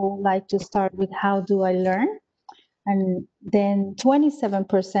you would like to start with how do I learn? And then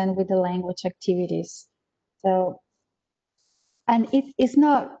 27% with the language activities. So, and it's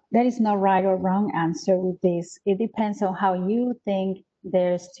not, there is no right or wrong answer with this. It depends on how you think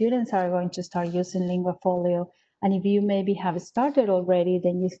their students are going to start using LinguaFolio. And if you maybe have started already,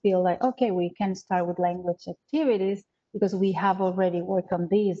 then you feel like, okay, we can start with language activities because we have already worked on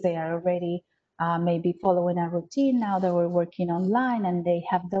these. They are already maybe following a routine now that we're working online and they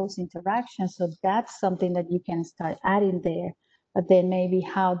have those interactions. So that's something that you can start adding there. But then maybe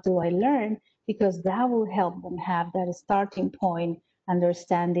how do I learn? Because that will help them have that starting point,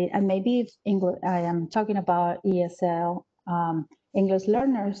 understanding. And maybe if English, I am talking about ESL, English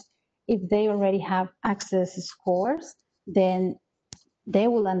learners, if they already have access scores, then they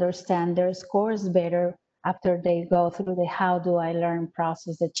will understand their scores better after they go through the how do I learn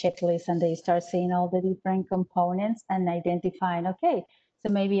process, the checklist, and they start seeing all the different components and identifying, okay,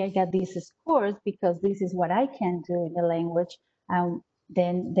 so maybe I got these scores because this is what I can do in the language. And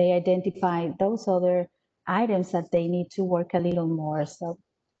then they identify those other items that they need to work a little more. So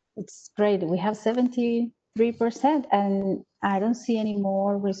it's great. We have 73%, and I don't see any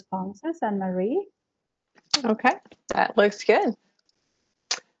more responses. Anne Marie? Okay, that looks good.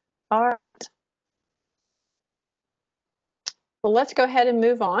 All right. Well, let's go ahead and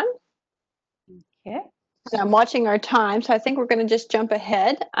move on. Okay. I'm watching our time, so I think we're going to just jump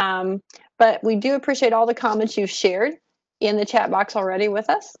ahead. But we do appreciate all the comments you've shared in the chat box already with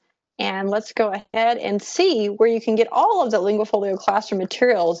us. And let's go ahead and see where you can get all of the LinguaFolio classroom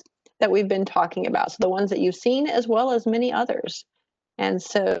materials that we've been talking about. So the ones that you've seen, as well as many others. And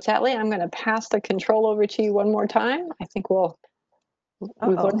so, Sally, I'm going to pass the control over to you one more time. I think we've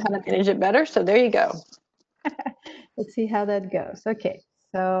learned how to manage it better. So there you go. Let's see how that goes. Okay,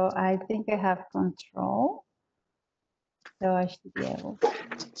 so I think I have control. So I should be able to.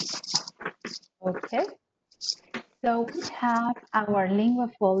 Okay. So we have our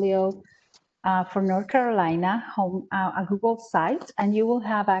LinguaFolio for North Carolina home, a Google site, and you will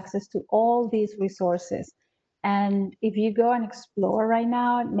have access to all these resources. And if you go and explore right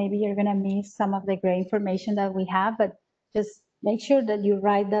now, maybe you're going to miss some of the great information that we have, but just make sure that you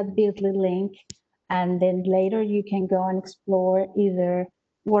write that bit.ly link, and then later you can go and explore either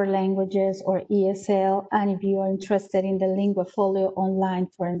World Languages or ESL. And if you are interested in the LinguaFolio online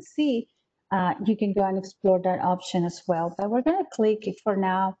for NC, you can go and explore that option as well. But we're going to click it for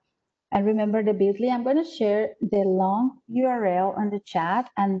now. And remember the bit.ly, I'm going to share the long URL on the chat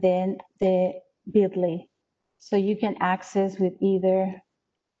and then the bit.ly. So you can access with either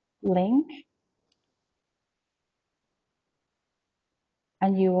link,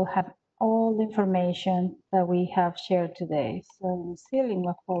 and you will have all the information that we have shared today. So I'm sealing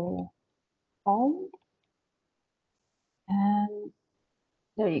my folder home, and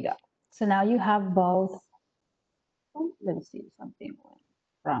there you go. So now you have both. Oh, let me see something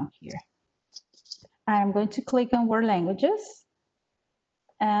wrong here. I'm going to click on World Languages.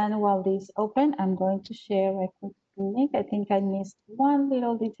 And while this is open, I'm going to share a quick link. I think I missed one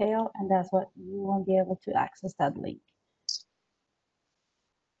little detail, and that's what you won't be able to access that link.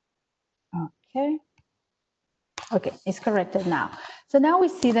 Okay. Okay, it's corrected now. So now we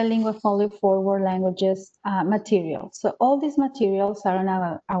see the LinguaFolio for World Languages materials. So all these materials are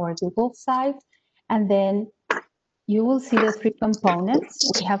on our Google site, and then you will see the three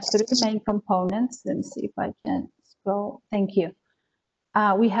components. We have three main components. Let me see if I can scroll. Thank you.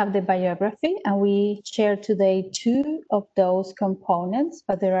 We have the biography, and we share today two of those components,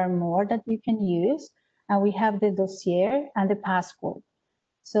 but there are more that you can use. And we have the dossier and the passport.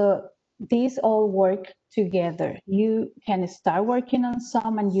 So these all work together. You can start working on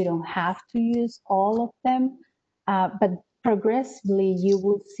some, and you don't have to use all of them, but progressively you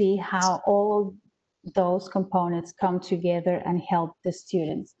will see how all those components come together and help the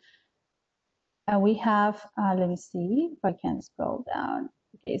students. And we have, let me see if I can scroll down.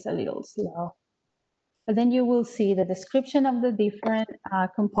 Okay, it's a little slow. But then you will see the description of the different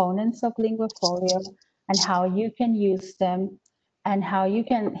components of LinguaFolio and how you can use them and how you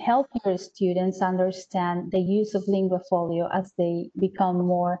can help your students understand the use of LinguaFolio as they become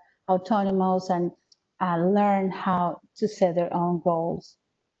more autonomous and learn how to set their own goals.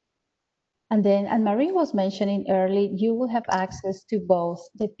 And then, and Marie was mentioning early, you will have access to both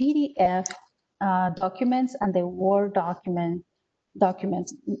the PDF documents and the Word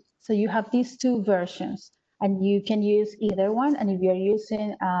documents. So you have these two versions, and you can use either one. And if you're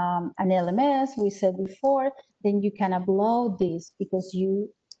using an LMS, we said before, then you can upload this because you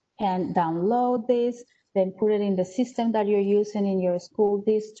can download this, then put it in the system that you're using in your school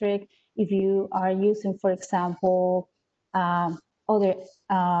district. If you are using, for example, other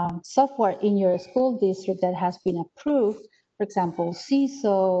software in your school district that has been approved, for example,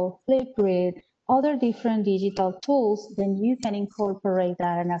 CISO, Flipgrid, other different digital tools, then you can incorporate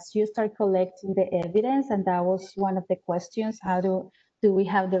that. And as you start collecting the evidence, and that was one of the questions, how do we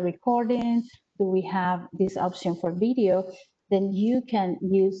have the recording? Do we have this option for video? Then you can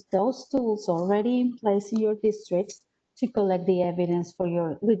use those tools already in place in your districts to collect the evidence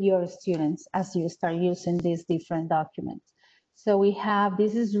with your students as you start using these different documents. So we have,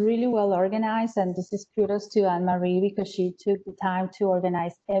 this is really well organized, and this is kudos to Anne-Marie because she took the time to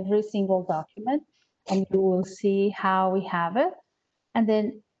organize every single document, and you will see how we have it. And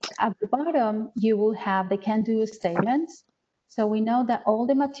then at the bottom, you will have the can-do statements. So we know that all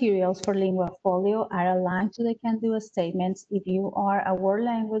the materials for LinguaFolio are aligned to the can-do statements. If you are a world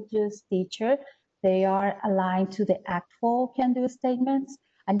languages teacher, they are aligned to the actual can-do statements,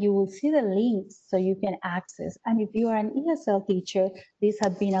 and you will see the links so you can access. And if you are an ESL teacher, these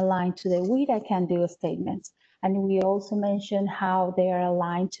have been aligned to the WIDA can-do statements. And we also mentioned how they are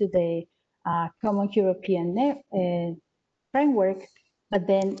aligned to the Common European framework, but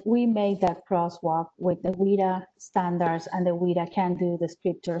then we made that crosswalk with the WIDA standards and the WIDA can-do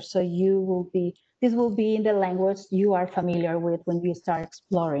descriptors. So this will be in the language you are familiar with when you start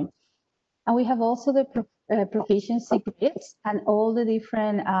exploring. And we have also the proficiency grids and all the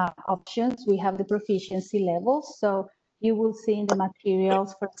different options. We have the proficiency levels. So you will see in the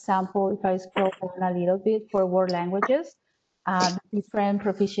materials, for example, if I scroll down a little bit for world languages, different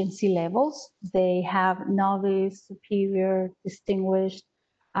proficiency levels. They have novice, superior, distinguished.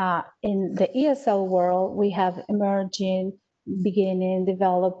 In the ESL world, we have emerging, beginning,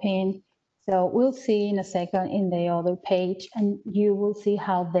 developing. So we'll see in a second in the other page, and you will see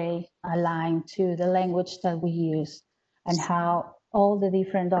how they align to the language that we use and how all the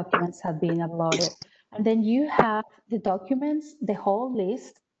different documents have been uploaded. And then you have the documents, the whole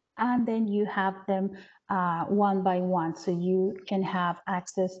list, and then you have them one by one. So you can have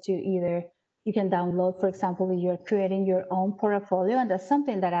access to either, you can download, for example, if you're creating your own portfolio, and that's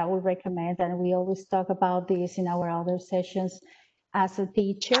something that I would recommend, and we always talk about this in our other sessions. As a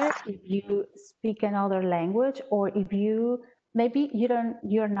teacher, if you speak another language, or if you, maybe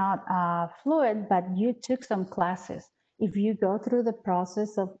you're not fluent, but you took some classes. If you go through the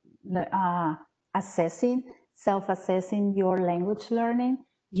process of self-assessing your language learning,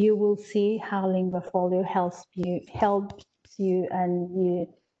 you will see how LinguaFolio helps you, and you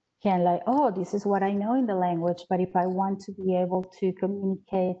can like, oh, this is what I know in the language, but if I want to be able to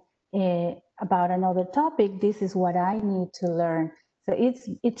communicate about another topic, this is what I need to learn. So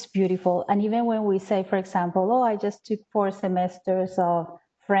it's beautiful. And even when we say, for example, oh, I just took 4 semesters of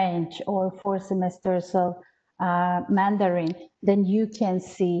French or 4 semesters of Mandarin, then you can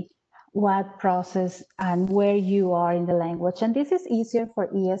see what process and where you are in the language. And this is easier for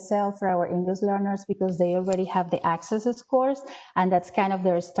ESL, for our English learners, because they already have the access scores, and that's kind of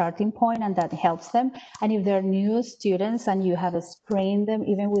their starting point, and that helps them. And if they're new students and you have screened them,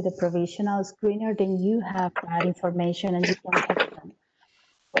 even with a provisional screener, then you have that information and you can help them.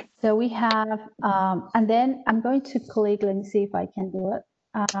 So we have, and then I'm going to click, let me see if I can do it.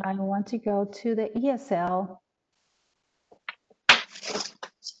 I want to go to the ESL.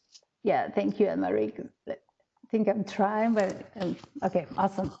 Yeah, thank you, Anne-Marie. I think I'm trying, but okay,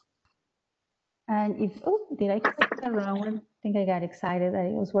 awesome. And if, oh, did I click the wrong one? I think I got excited that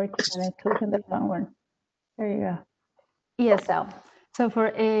it was working and I clicked on the wrong one. There you go. ESL. So for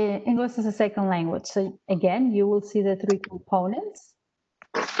English as a second language. So again, you will see the 3 components.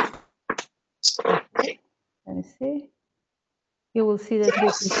 Okay. Let me see. You will see the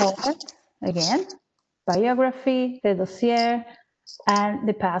 3 components again: biography, the dossier, and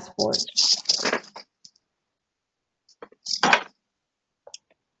the passport.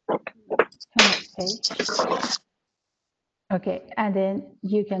 Okay, and then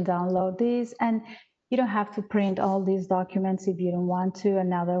you can download these, and you don't have to print all these documents if you don't want to. And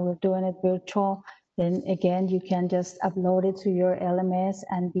now that we're doing it virtual, then again, you can just upload it to your LMS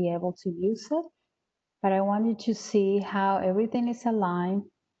and be able to use it. But I want you to see how everything is aligned,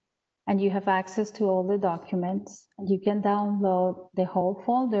 and you have access to all the documents, and you can download the whole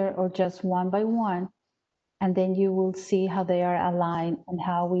folder or just one by one, and then you will see how they are aligned and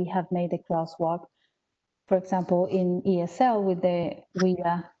how we have made the crosswalk. For example, in ESL with the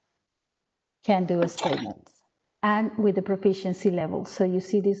WIDA can-do statements and with the proficiency level. So you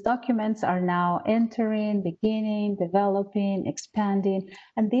see these documents are now entering, beginning, developing, expanding,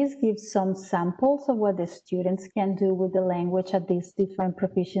 and this gives some samples of what the students can do with the language at these different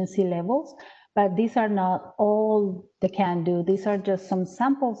proficiency levels. But these are not all the can-do. These are just some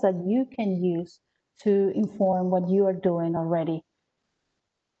samples that you can use to inform what you are doing already.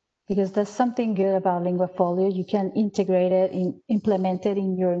 Because that's something good about LinguaFolio. You can integrate it, implement it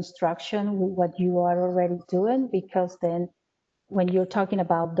in your instruction with what you are already doing, because then when you're talking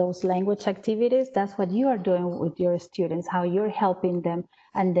about those language activities, that's what you are doing with your students, how you're helping them.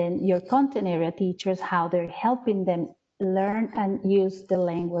 And then your content area teachers, how they're helping them learn and use the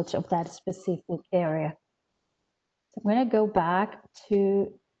language of that specific area. So I'm going to go back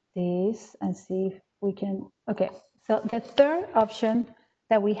to this and see if we can, okay. So the third option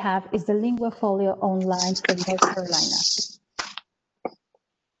that we have is the LinguaFolio Online for North Carolina.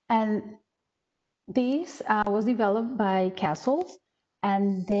 And this was developed by Castles,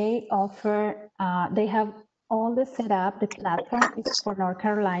 and they offer, they have all the setup, the platform is for North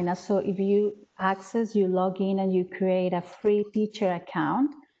Carolina. So if you access, you log in and you create a free teacher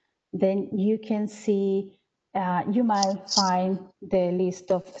account, then you can see, you might find the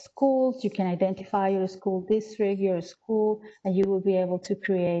list of schools. You can identify your school district, your school, and you will be able to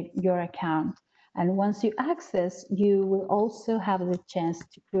create your account. And once you access, you will also have the chance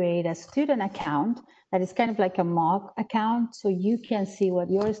to create a student account that is kind of like a mock account, so you can see what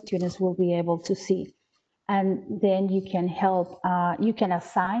your students will be able to see. And then you can help, you can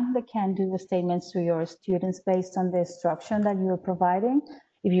assign the can-do statements to your students based on the instruction that you're providing,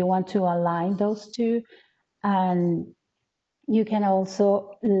 if you want to align those two. And you can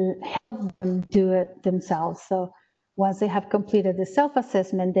also help them do it themselves. So once they have completed the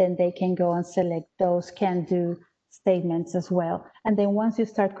self-assessment, then they can go and select those can-do statements as well. And then once you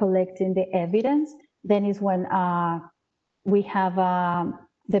start collecting the evidence, then is when we have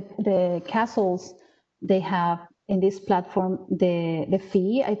the castles, they have in this platform the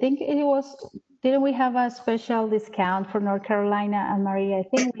fee. I think it was, didn't we have a special discount for North Carolina and Maria? I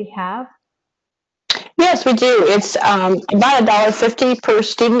think we have. Yes, we do. It's about $1.50 per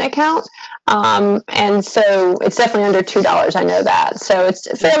student account, and so it's definitely under $2. I know that, so it's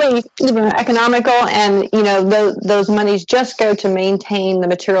fairly economical, and those monies just go to maintain the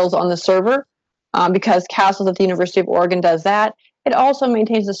materials on the server, because Castles at the University of Oregon does that. It also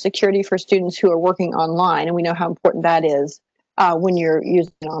maintains the security for students who are working online, and we know how important that is when you're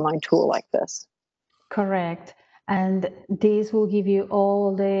using an online tool like this. Correct, and this will give you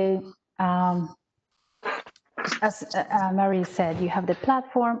all the as Mary said, you have the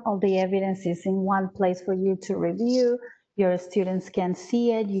platform, all the evidence is in one place for you to review. Your students can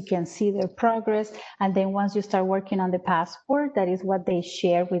see it, you can see their progress. And then once you start working on the passport, that is what they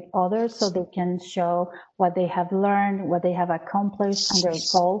share with others, so they can show what they have learned, what they have accomplished, and their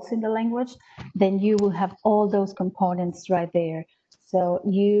goals in the language. Then you will have all those components right there. So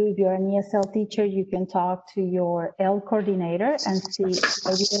if you're an ESL teacher, you can talk to your L coordinator and see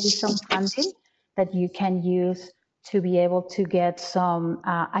maybe there is some funding that you can use to be able to get some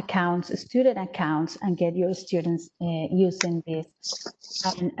accounts, student accounts, and get your students using this.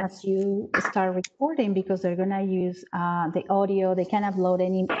 And as you start recording, because they're going to use the audio, they can upload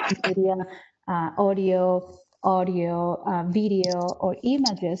any media, audio, video, or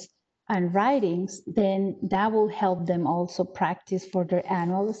images and writings, then that will help them also practice for their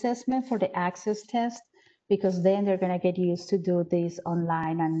annual assessment, for the access test, because then they're going to get used to do this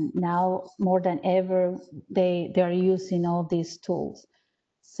online. And now more than ever, they're using all these tools.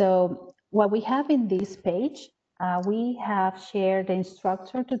 So what we have in this page, we have shared the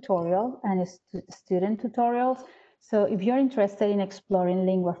instructor tutorial and student tutorials. So if you're interested in exploring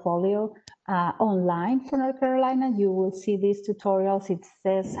LinguaFolio online for North Carolina, you will see these tutorials. It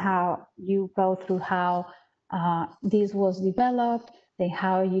says how you go through how this was developed, then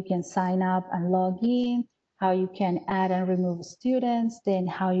how you can sign up and log in, how you can add and remove students, then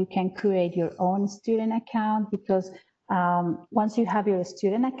how you can create your own student account, because once you have your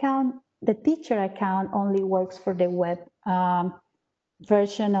student account, the teacher account only works for the web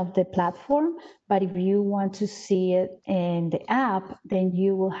version of the platform. But if you want to see it in the app, then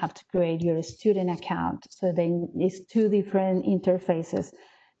you will have to create your student account. So then it's two different interfaces.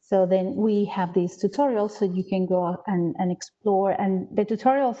 So then we have these tutorials so you can go and explore. And the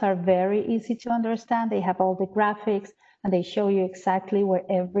tutorials are very easy to understand. They have all the graphics and they show you exactly where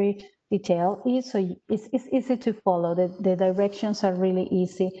every detail is. So it's easy to follow. The directions are really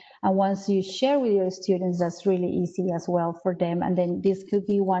easy. And once you share with your students, that's really easy as well for them. And then this could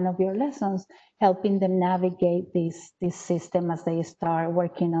be one of your lessons, helping them navigate this system as they start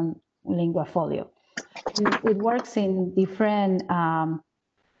working on LinguaFolio. It works in different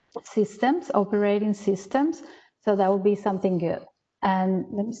systems, operating systems. So that would be something good. And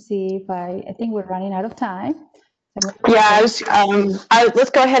let me see if I think we're running out of time. Yeah, let's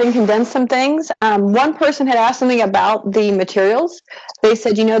go ahead and condense some things. One person had asked something about the materials. They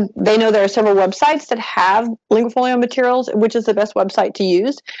said, they know there are several websites that have LinguaFolio materials, which is the best website to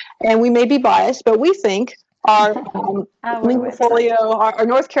use. And we may be biased, but we think our LinguaFolio, our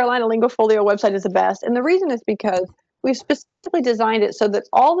North Carolina LinguaFolio website is the best. And the reason is because we've specifically designed it so that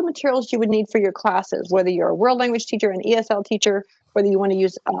all the materials you would need for your classes, whether you're a world language teacher, an ESL teacher, whether you want to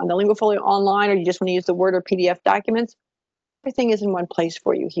use the LinguaFolio online or you just want to use the Word or PDF documents, everything is in one place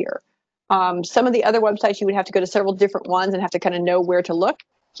for you here. Some of the other websites, you would have to go to several different ones and have to kind of know where to look.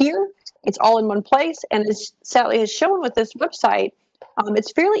 Here, it's all in one place. And as Sally has shown with this website,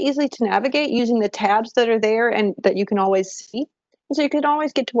 it's fairly easy to navigate using the tabs that are there and that you can always see. And so you can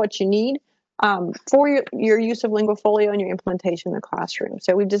always get to what you need for your use of LinguaFolio and your implementation in the classroom.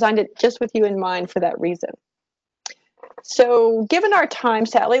 So we've designed it just with you in mind for that reason. So given our time,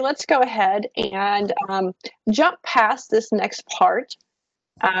 Sally, let's go ahead and jump past this next part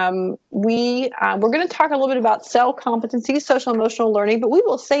We're going to talk a little bit about cell competencies, social emotional learning, but we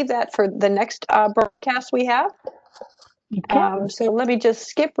will save that for the next broadcast we have. Okay. So let me just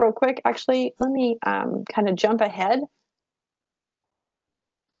skip real quick. Actually, let me kind of jump ahead.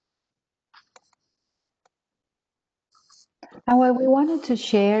 And what we wanted to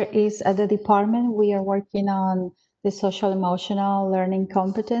share is at the department, we are working on the social emotional learning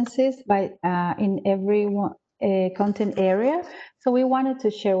competencies in every content area. So we wanted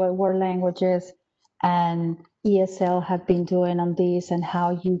to share what World Languages and ESL have been doing on this and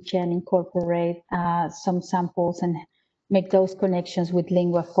how you can incorporate some samples and make those connections with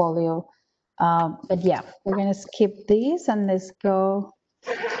LinguaFolio. But yeah, we're going to skip this and let's go.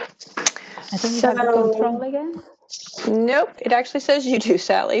 I think you have the control again. Nope, it actually says you do,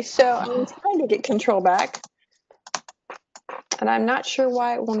 Sally. So I'm trying to get control back. And I'm not sure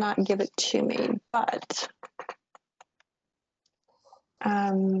why it will not give it to me, but.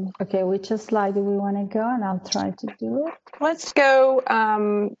 Okay, which slide do we want to go? And I'll try to do it. Let's go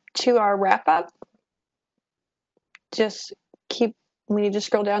to our wrap up. We need to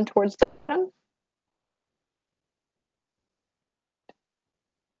scroll down towards the bottom.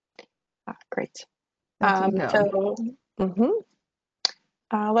 Great.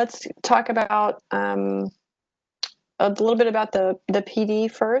 Let's talk about a little bit about the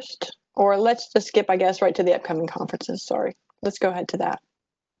PD first, or let's just skip, I guess, right to the upcoming conferences. Sorry. Let's go ahead to that.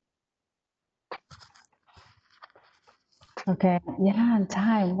 Okay. Yeah, and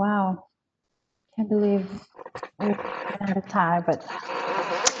time. Wow. Can't believe we're out of time, but.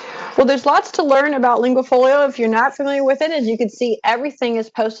 Well, there's lots to learn about LinguaFolio. If you're not familiar with it, as you can see, everything is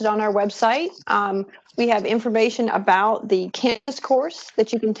posted on our website. We have information about the Canvas course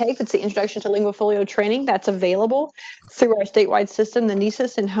that you can take. That's the Introduction to LinguaFolio training that's available through our statewide system, the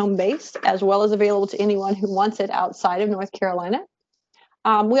NESIS and home base, as well as available to anyone who wants it outside of North Carolina.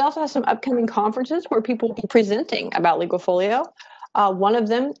 We also have some upcoming conferences where people will be presenting about LinguaFolio. One of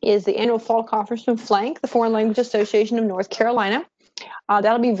them is the annual fall conference from FLANC, the Foreign Language Association of North Carolina.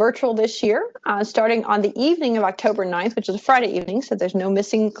 That'll be virtual this year, starting on the evening of October 9th, which is a Friday evening, so there's no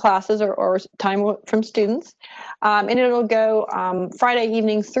missing classes or time from students. And it'll go Friday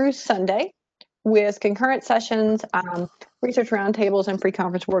evening through Sunday with concurrent sessions, research roundtables, and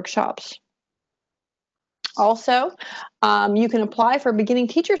pre-conference workshops. Also, you can apply for a beginning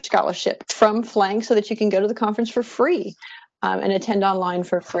teacher scholarship from FLANC so that you can go to the conference for free and attend online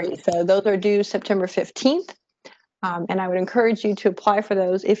for free. So those are due September 15th. And I would encourage you to apply for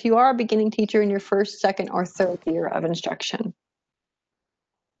those if you are a beginning teacher in your first, second, or third year of instruction.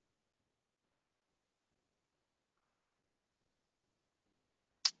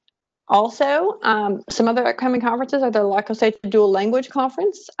 Also, some other upcoming conferences are the La Cosecha Dual Language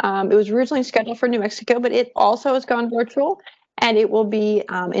Conference. It was originally scheduled for New Mexico, but it also has gone virtual, and it will be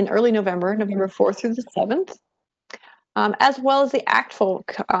in early November, November 4th through the 7th. As well as the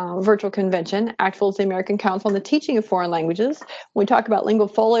ACTFL virtual convention. ACTFL is the American Council on the Teaching of Foreign Languages. When we talk about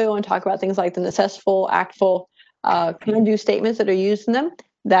LinguaFolio and talk about things like the necessful, ACTFL, can-do statements that are used in them,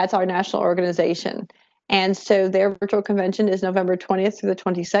 that's our national organization. And so their virtual convention is November 20th through the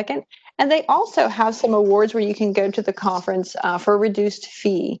 22nd. And they also have some awards where you can go to the conference for a reduced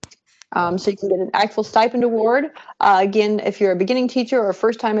fee. So you can get an ACTFL stipend award. Again, if you're a beginning teacher or a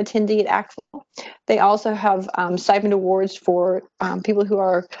first-time attendee at ACTFL, they also have stipend awards for people who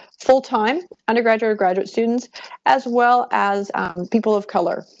are full-time undergraduate or graduate students, as well as people of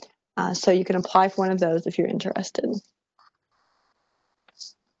color. So you can apply for one of those if you're interested.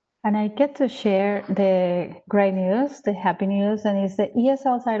 And I get to share the great news, the happy news, and it's the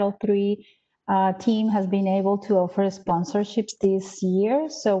ESL Title III team has been able to offer sponsorships this year.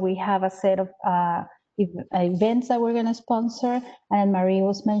 So we have a set of events that we're going to sponsor. And Marie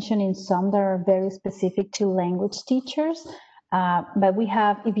was mentioning some that are very specific to language teachers. But we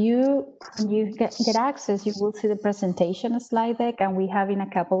have, if you get access, you will see the presentation slide deck, and we have in a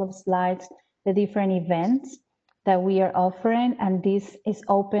couple of slides the different events that we are offering, and this is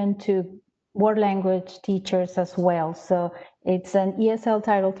open to world language teachers as well. So it's an ESL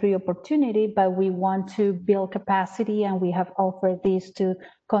Title III opportunity, but we want to build capacity, and we have offered this to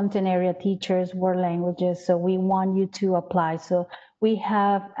content area teachers, world languages. So we want you to apply. So we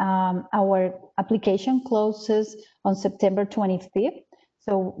have our application closes on September 25th.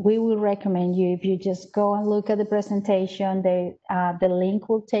 So we will recommend you, if you just go and look at the presentation, the link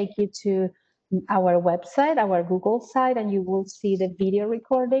will take you to our website, our Google site, and you will see the video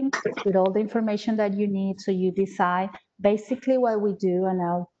recording with all the information that you need. So you decide basically what we do, and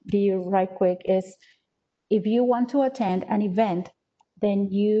I'll be right quick, is if you want to attend an event, then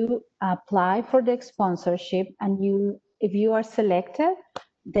you apply for the sponsorship, and if you are selected,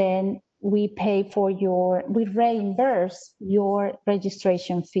 then we reimburse your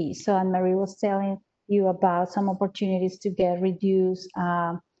registration fee. So Anne-Marie was telling you about some opportunities to get reduced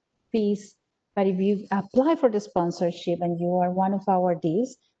fees. But if you apply for the sponsorship and you are one of our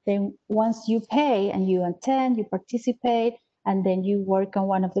Ds, then once you pay and you attend, you participate, and then you work on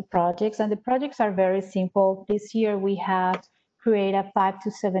one of the projects. And the projects are very simple. This year we have created a 5 to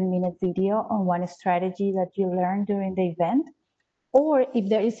 7 minute video on one strategy that you learned during the event. Or if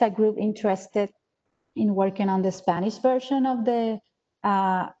there is a group interested in working on the Spanish version of the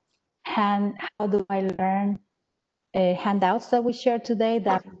How Do I Learn handouts that we shared today,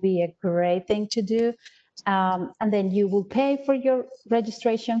 that would be a great thing to do. And then you will pay for your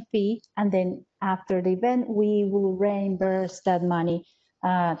registration fee. And then after the event, we will reimburse that money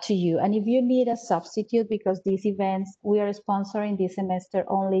to you. And if you need a substitute, because these events, we are sponsoring this semester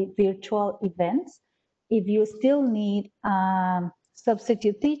only virtual events. If you still need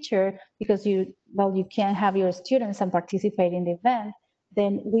substitute teacher because you can't have your students and participate in the event,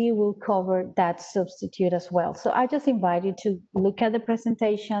 then we will cover that substitute as well. So I just invite you to look at the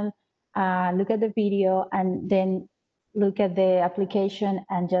presentation, look at the video, and then look at the application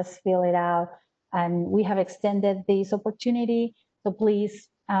and just fill it out. And we have extended this opportunity. So please,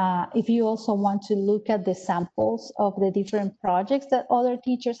 if you also want to look at the samples of the different projects that other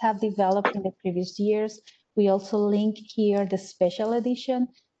teachers have developed in the previous years, we also link here the special edition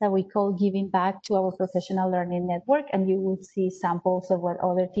that we call Giving Back to Our Professional Learning Network, and you will see samples of what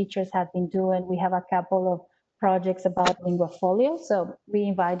other teachers have been doing. We have a couple of projects about LinguaFolio, so we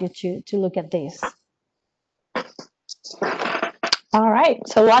invite you to look at this. All right,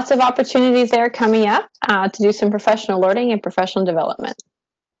 so lots of opportunities there coming up to do some professional learning and professional development.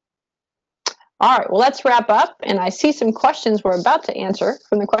 All right, well, let's wrap up, and I see some questions we're about to answer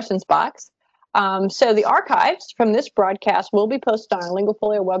from the questions box. So the archives from this broadcast will be posted on our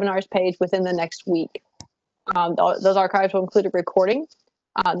LinguaFolio webinars page within the next week. Those archives will include a recording,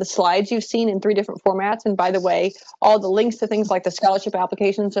 the slides you've seen in 3 different formats, and by the way, all the links to things like the scholarship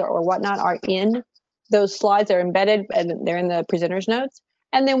applications or whatnot are in those slides. They're embedded and they're in the presenter's notes,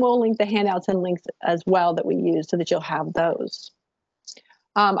 and then we'll link the handouts and links as well that we use so that you'll have those.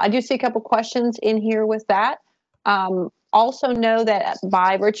 I do see a couple questions in here with that. Also know that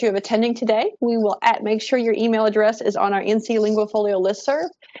by virtue of attending today, we will make sure your email address is on our NC LinguaFolio listserv.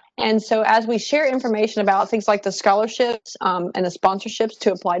 And so as we share information about things like the scholarships and the sponsorships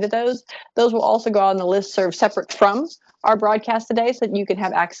to apply to those will also go on the listserv separate from our broadcast today so that you can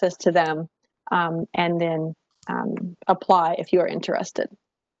have access to them and then apply if you are interested.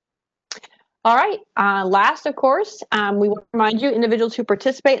 All right, last, of course, we want to remind you, individuals who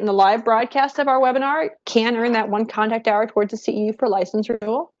participate in the live broadcast of our webinar can earn that 1 contact hour towards the CEU for license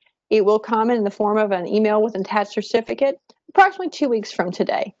renewal. It will come in the form of an email with an attached certificate approximately 2 weeks from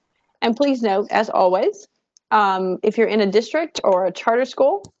today. And please note, as always, if you're in a district or a charter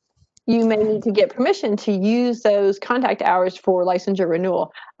school, you may need to get permission to use those contact hours for licensure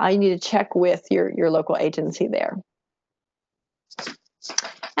renewal. You need to check with your local agency there.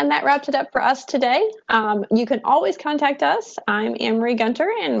 And that wraps it up for us today. You can always contact us. I'm Anne-Marie Gunter,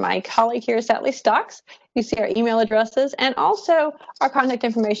 and my colleague here is Sally Stocks. You see our email addresses, and also our contact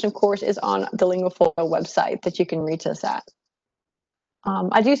information, of course, is on the LinguaFolio website that you can reach us at.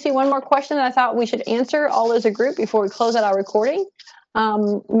 I do see one more question that I thought we should answer all as a group before we close out our recording.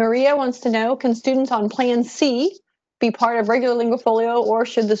 Maria wants to know, can students on Plan C be part of regular LinguaFolio, or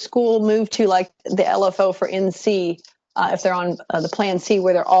should the school move to like the LFO for NC if they're on the Plan C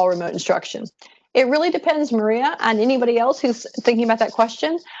where they're all remote instruction? It really depends, Maria, and anybody else who's thinking about that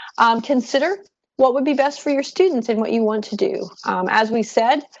question. Consider what would be best for your students and what you want to do. As we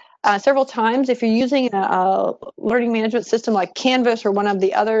said several times, if you're using a learning management system like Canvas or one of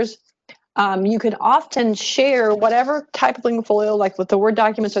the others, you can often share whatever type of LinguaFolio, like with the Word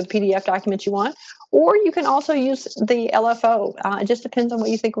documents or the PDF documents you want, or you can also use the LFO. It just depends on what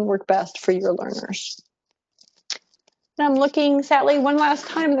you think would work best for your learners. And I'm looking, Sally, one last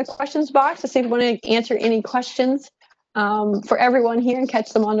time in the questions box to see if you want to answer any questions for everyone here and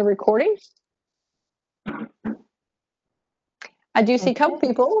catch them on the recording. I do see a couple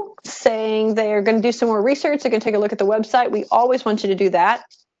people saying they're going to do some more research. They're going to take a look at the website. We always want you to do that.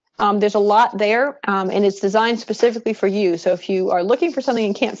 There's a lot there, and it's designed specifically for you. So if you are looking for something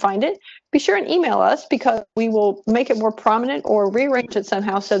and can't find it, be sure and email us, because we will make it more prominent or rearrange it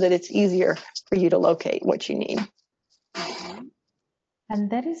somehow so that it's easier for you to locate what you need. And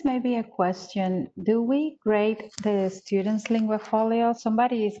that is maybe a question. Do we grade the students' LinguaFolio?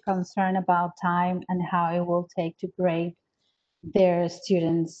 Somebody is concerned about time and how it will take to grade their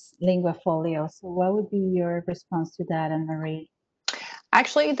students' LinguaFolio. So what would be your response to that, Anne-Marie?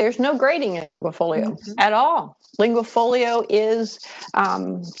 Actually, there's no grading in LinguaFolio at all. LinguaFolio is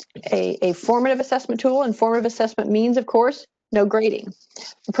a formative assessment tool, and formative assessment means, of course, no grading.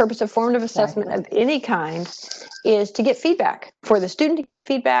 The purpose of formative assessment of any kind is to get feedback, for the student to get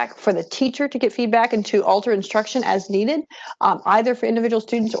feedback, for the teacher to get feedback, and to alter instruction as needed, either for individual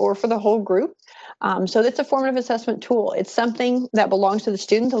students or for the whole group. So it's a formative assessment tool. It's something that belongs to the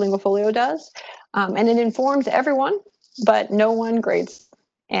student, the LinguaFolio does, and it informs everyone, but no one grades.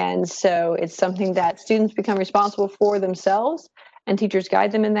 And so it's something that students become responsible for themselves, and teachers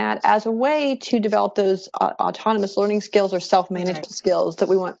guide them in that as a way to develop those autonomous learning skills or self-management skills that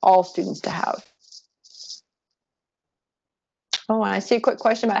we want all students to have. Oh, and I see a quick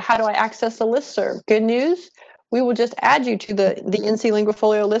question about how do I access the listserv? Good news, we will just add you to the NC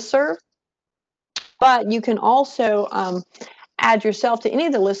LinguaFolio listserv, but you can also add yourself to any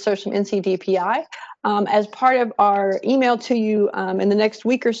of the listservs from NCDPI. As part of our email to you in the next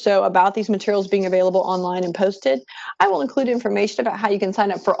week or so about these materials being available online and posted, I will include information about how you can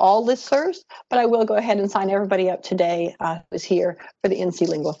sign up for all listservs, but I will go ahead and sign everybody up today who's here for the NC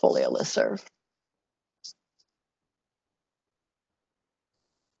LinguaFolio listserv.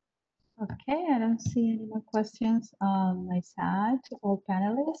 Okay, I don't see any more questions on my side to all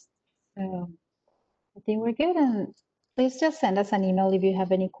panelists. So I think we're good. And please just send us an email if you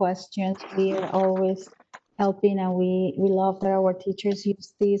have any questions. We are always helping, and we love that our teachers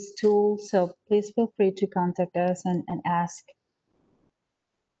use these tools. So please feel free to contact us and ask.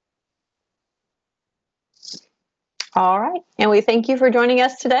 All right, and we thank you for joining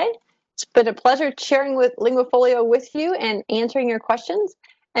us today. It's been a pleasure sharing with LinguaFolio with you and answering your questions.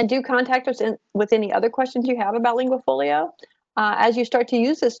 And do contact us with any other questions you have about LinguaFolio as you start to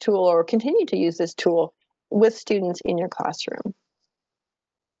use this tool or continue to use this tool with students in your classroom.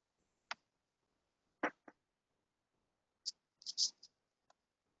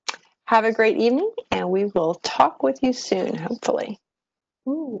 Have a great evening, and we will talk with you soon, hopefully.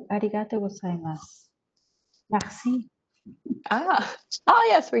 Arigato gozaimasu. Merci. Oh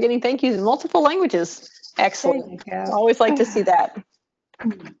yes, we're getting thank yous in multiple languages. Excellent. There you go. Always like to see that.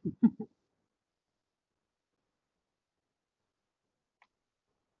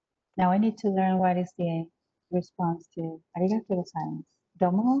 Now I need to learn what is the response to arigato gozaimasu.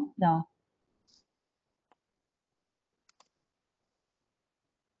 Domo? No.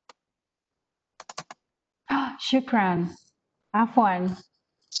 Shukran. Afwan.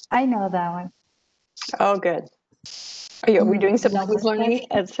 I know that one. Oh, good. Are we doing some language learning?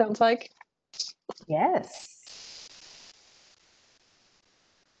 It sounds like. Yes.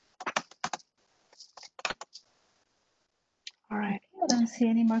 All right. I don't see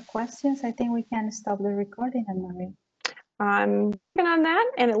any more questions. I think we can stop the recording, Anne-Marie. I'm working on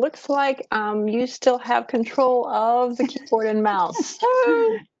that, and it looks like you still have control of the keyboard and mouse.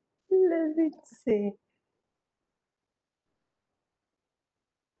 Let me see.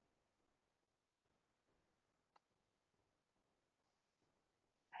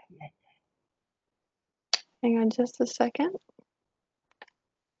 Hang on just a second.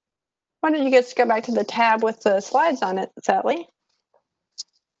 Why don't you just go back to the tab with the slides on it, Sally?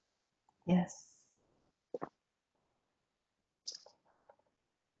 Yes.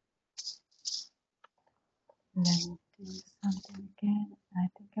 Let me do something again. I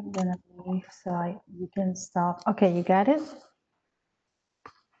think I'm gonna leave so you can stop. Okay, you got it?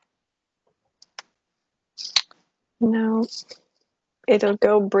 No. It'll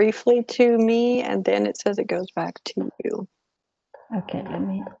go briefly to me, and then it says it goes back to you. Okay, let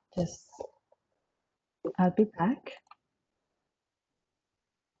me just, I'll be back.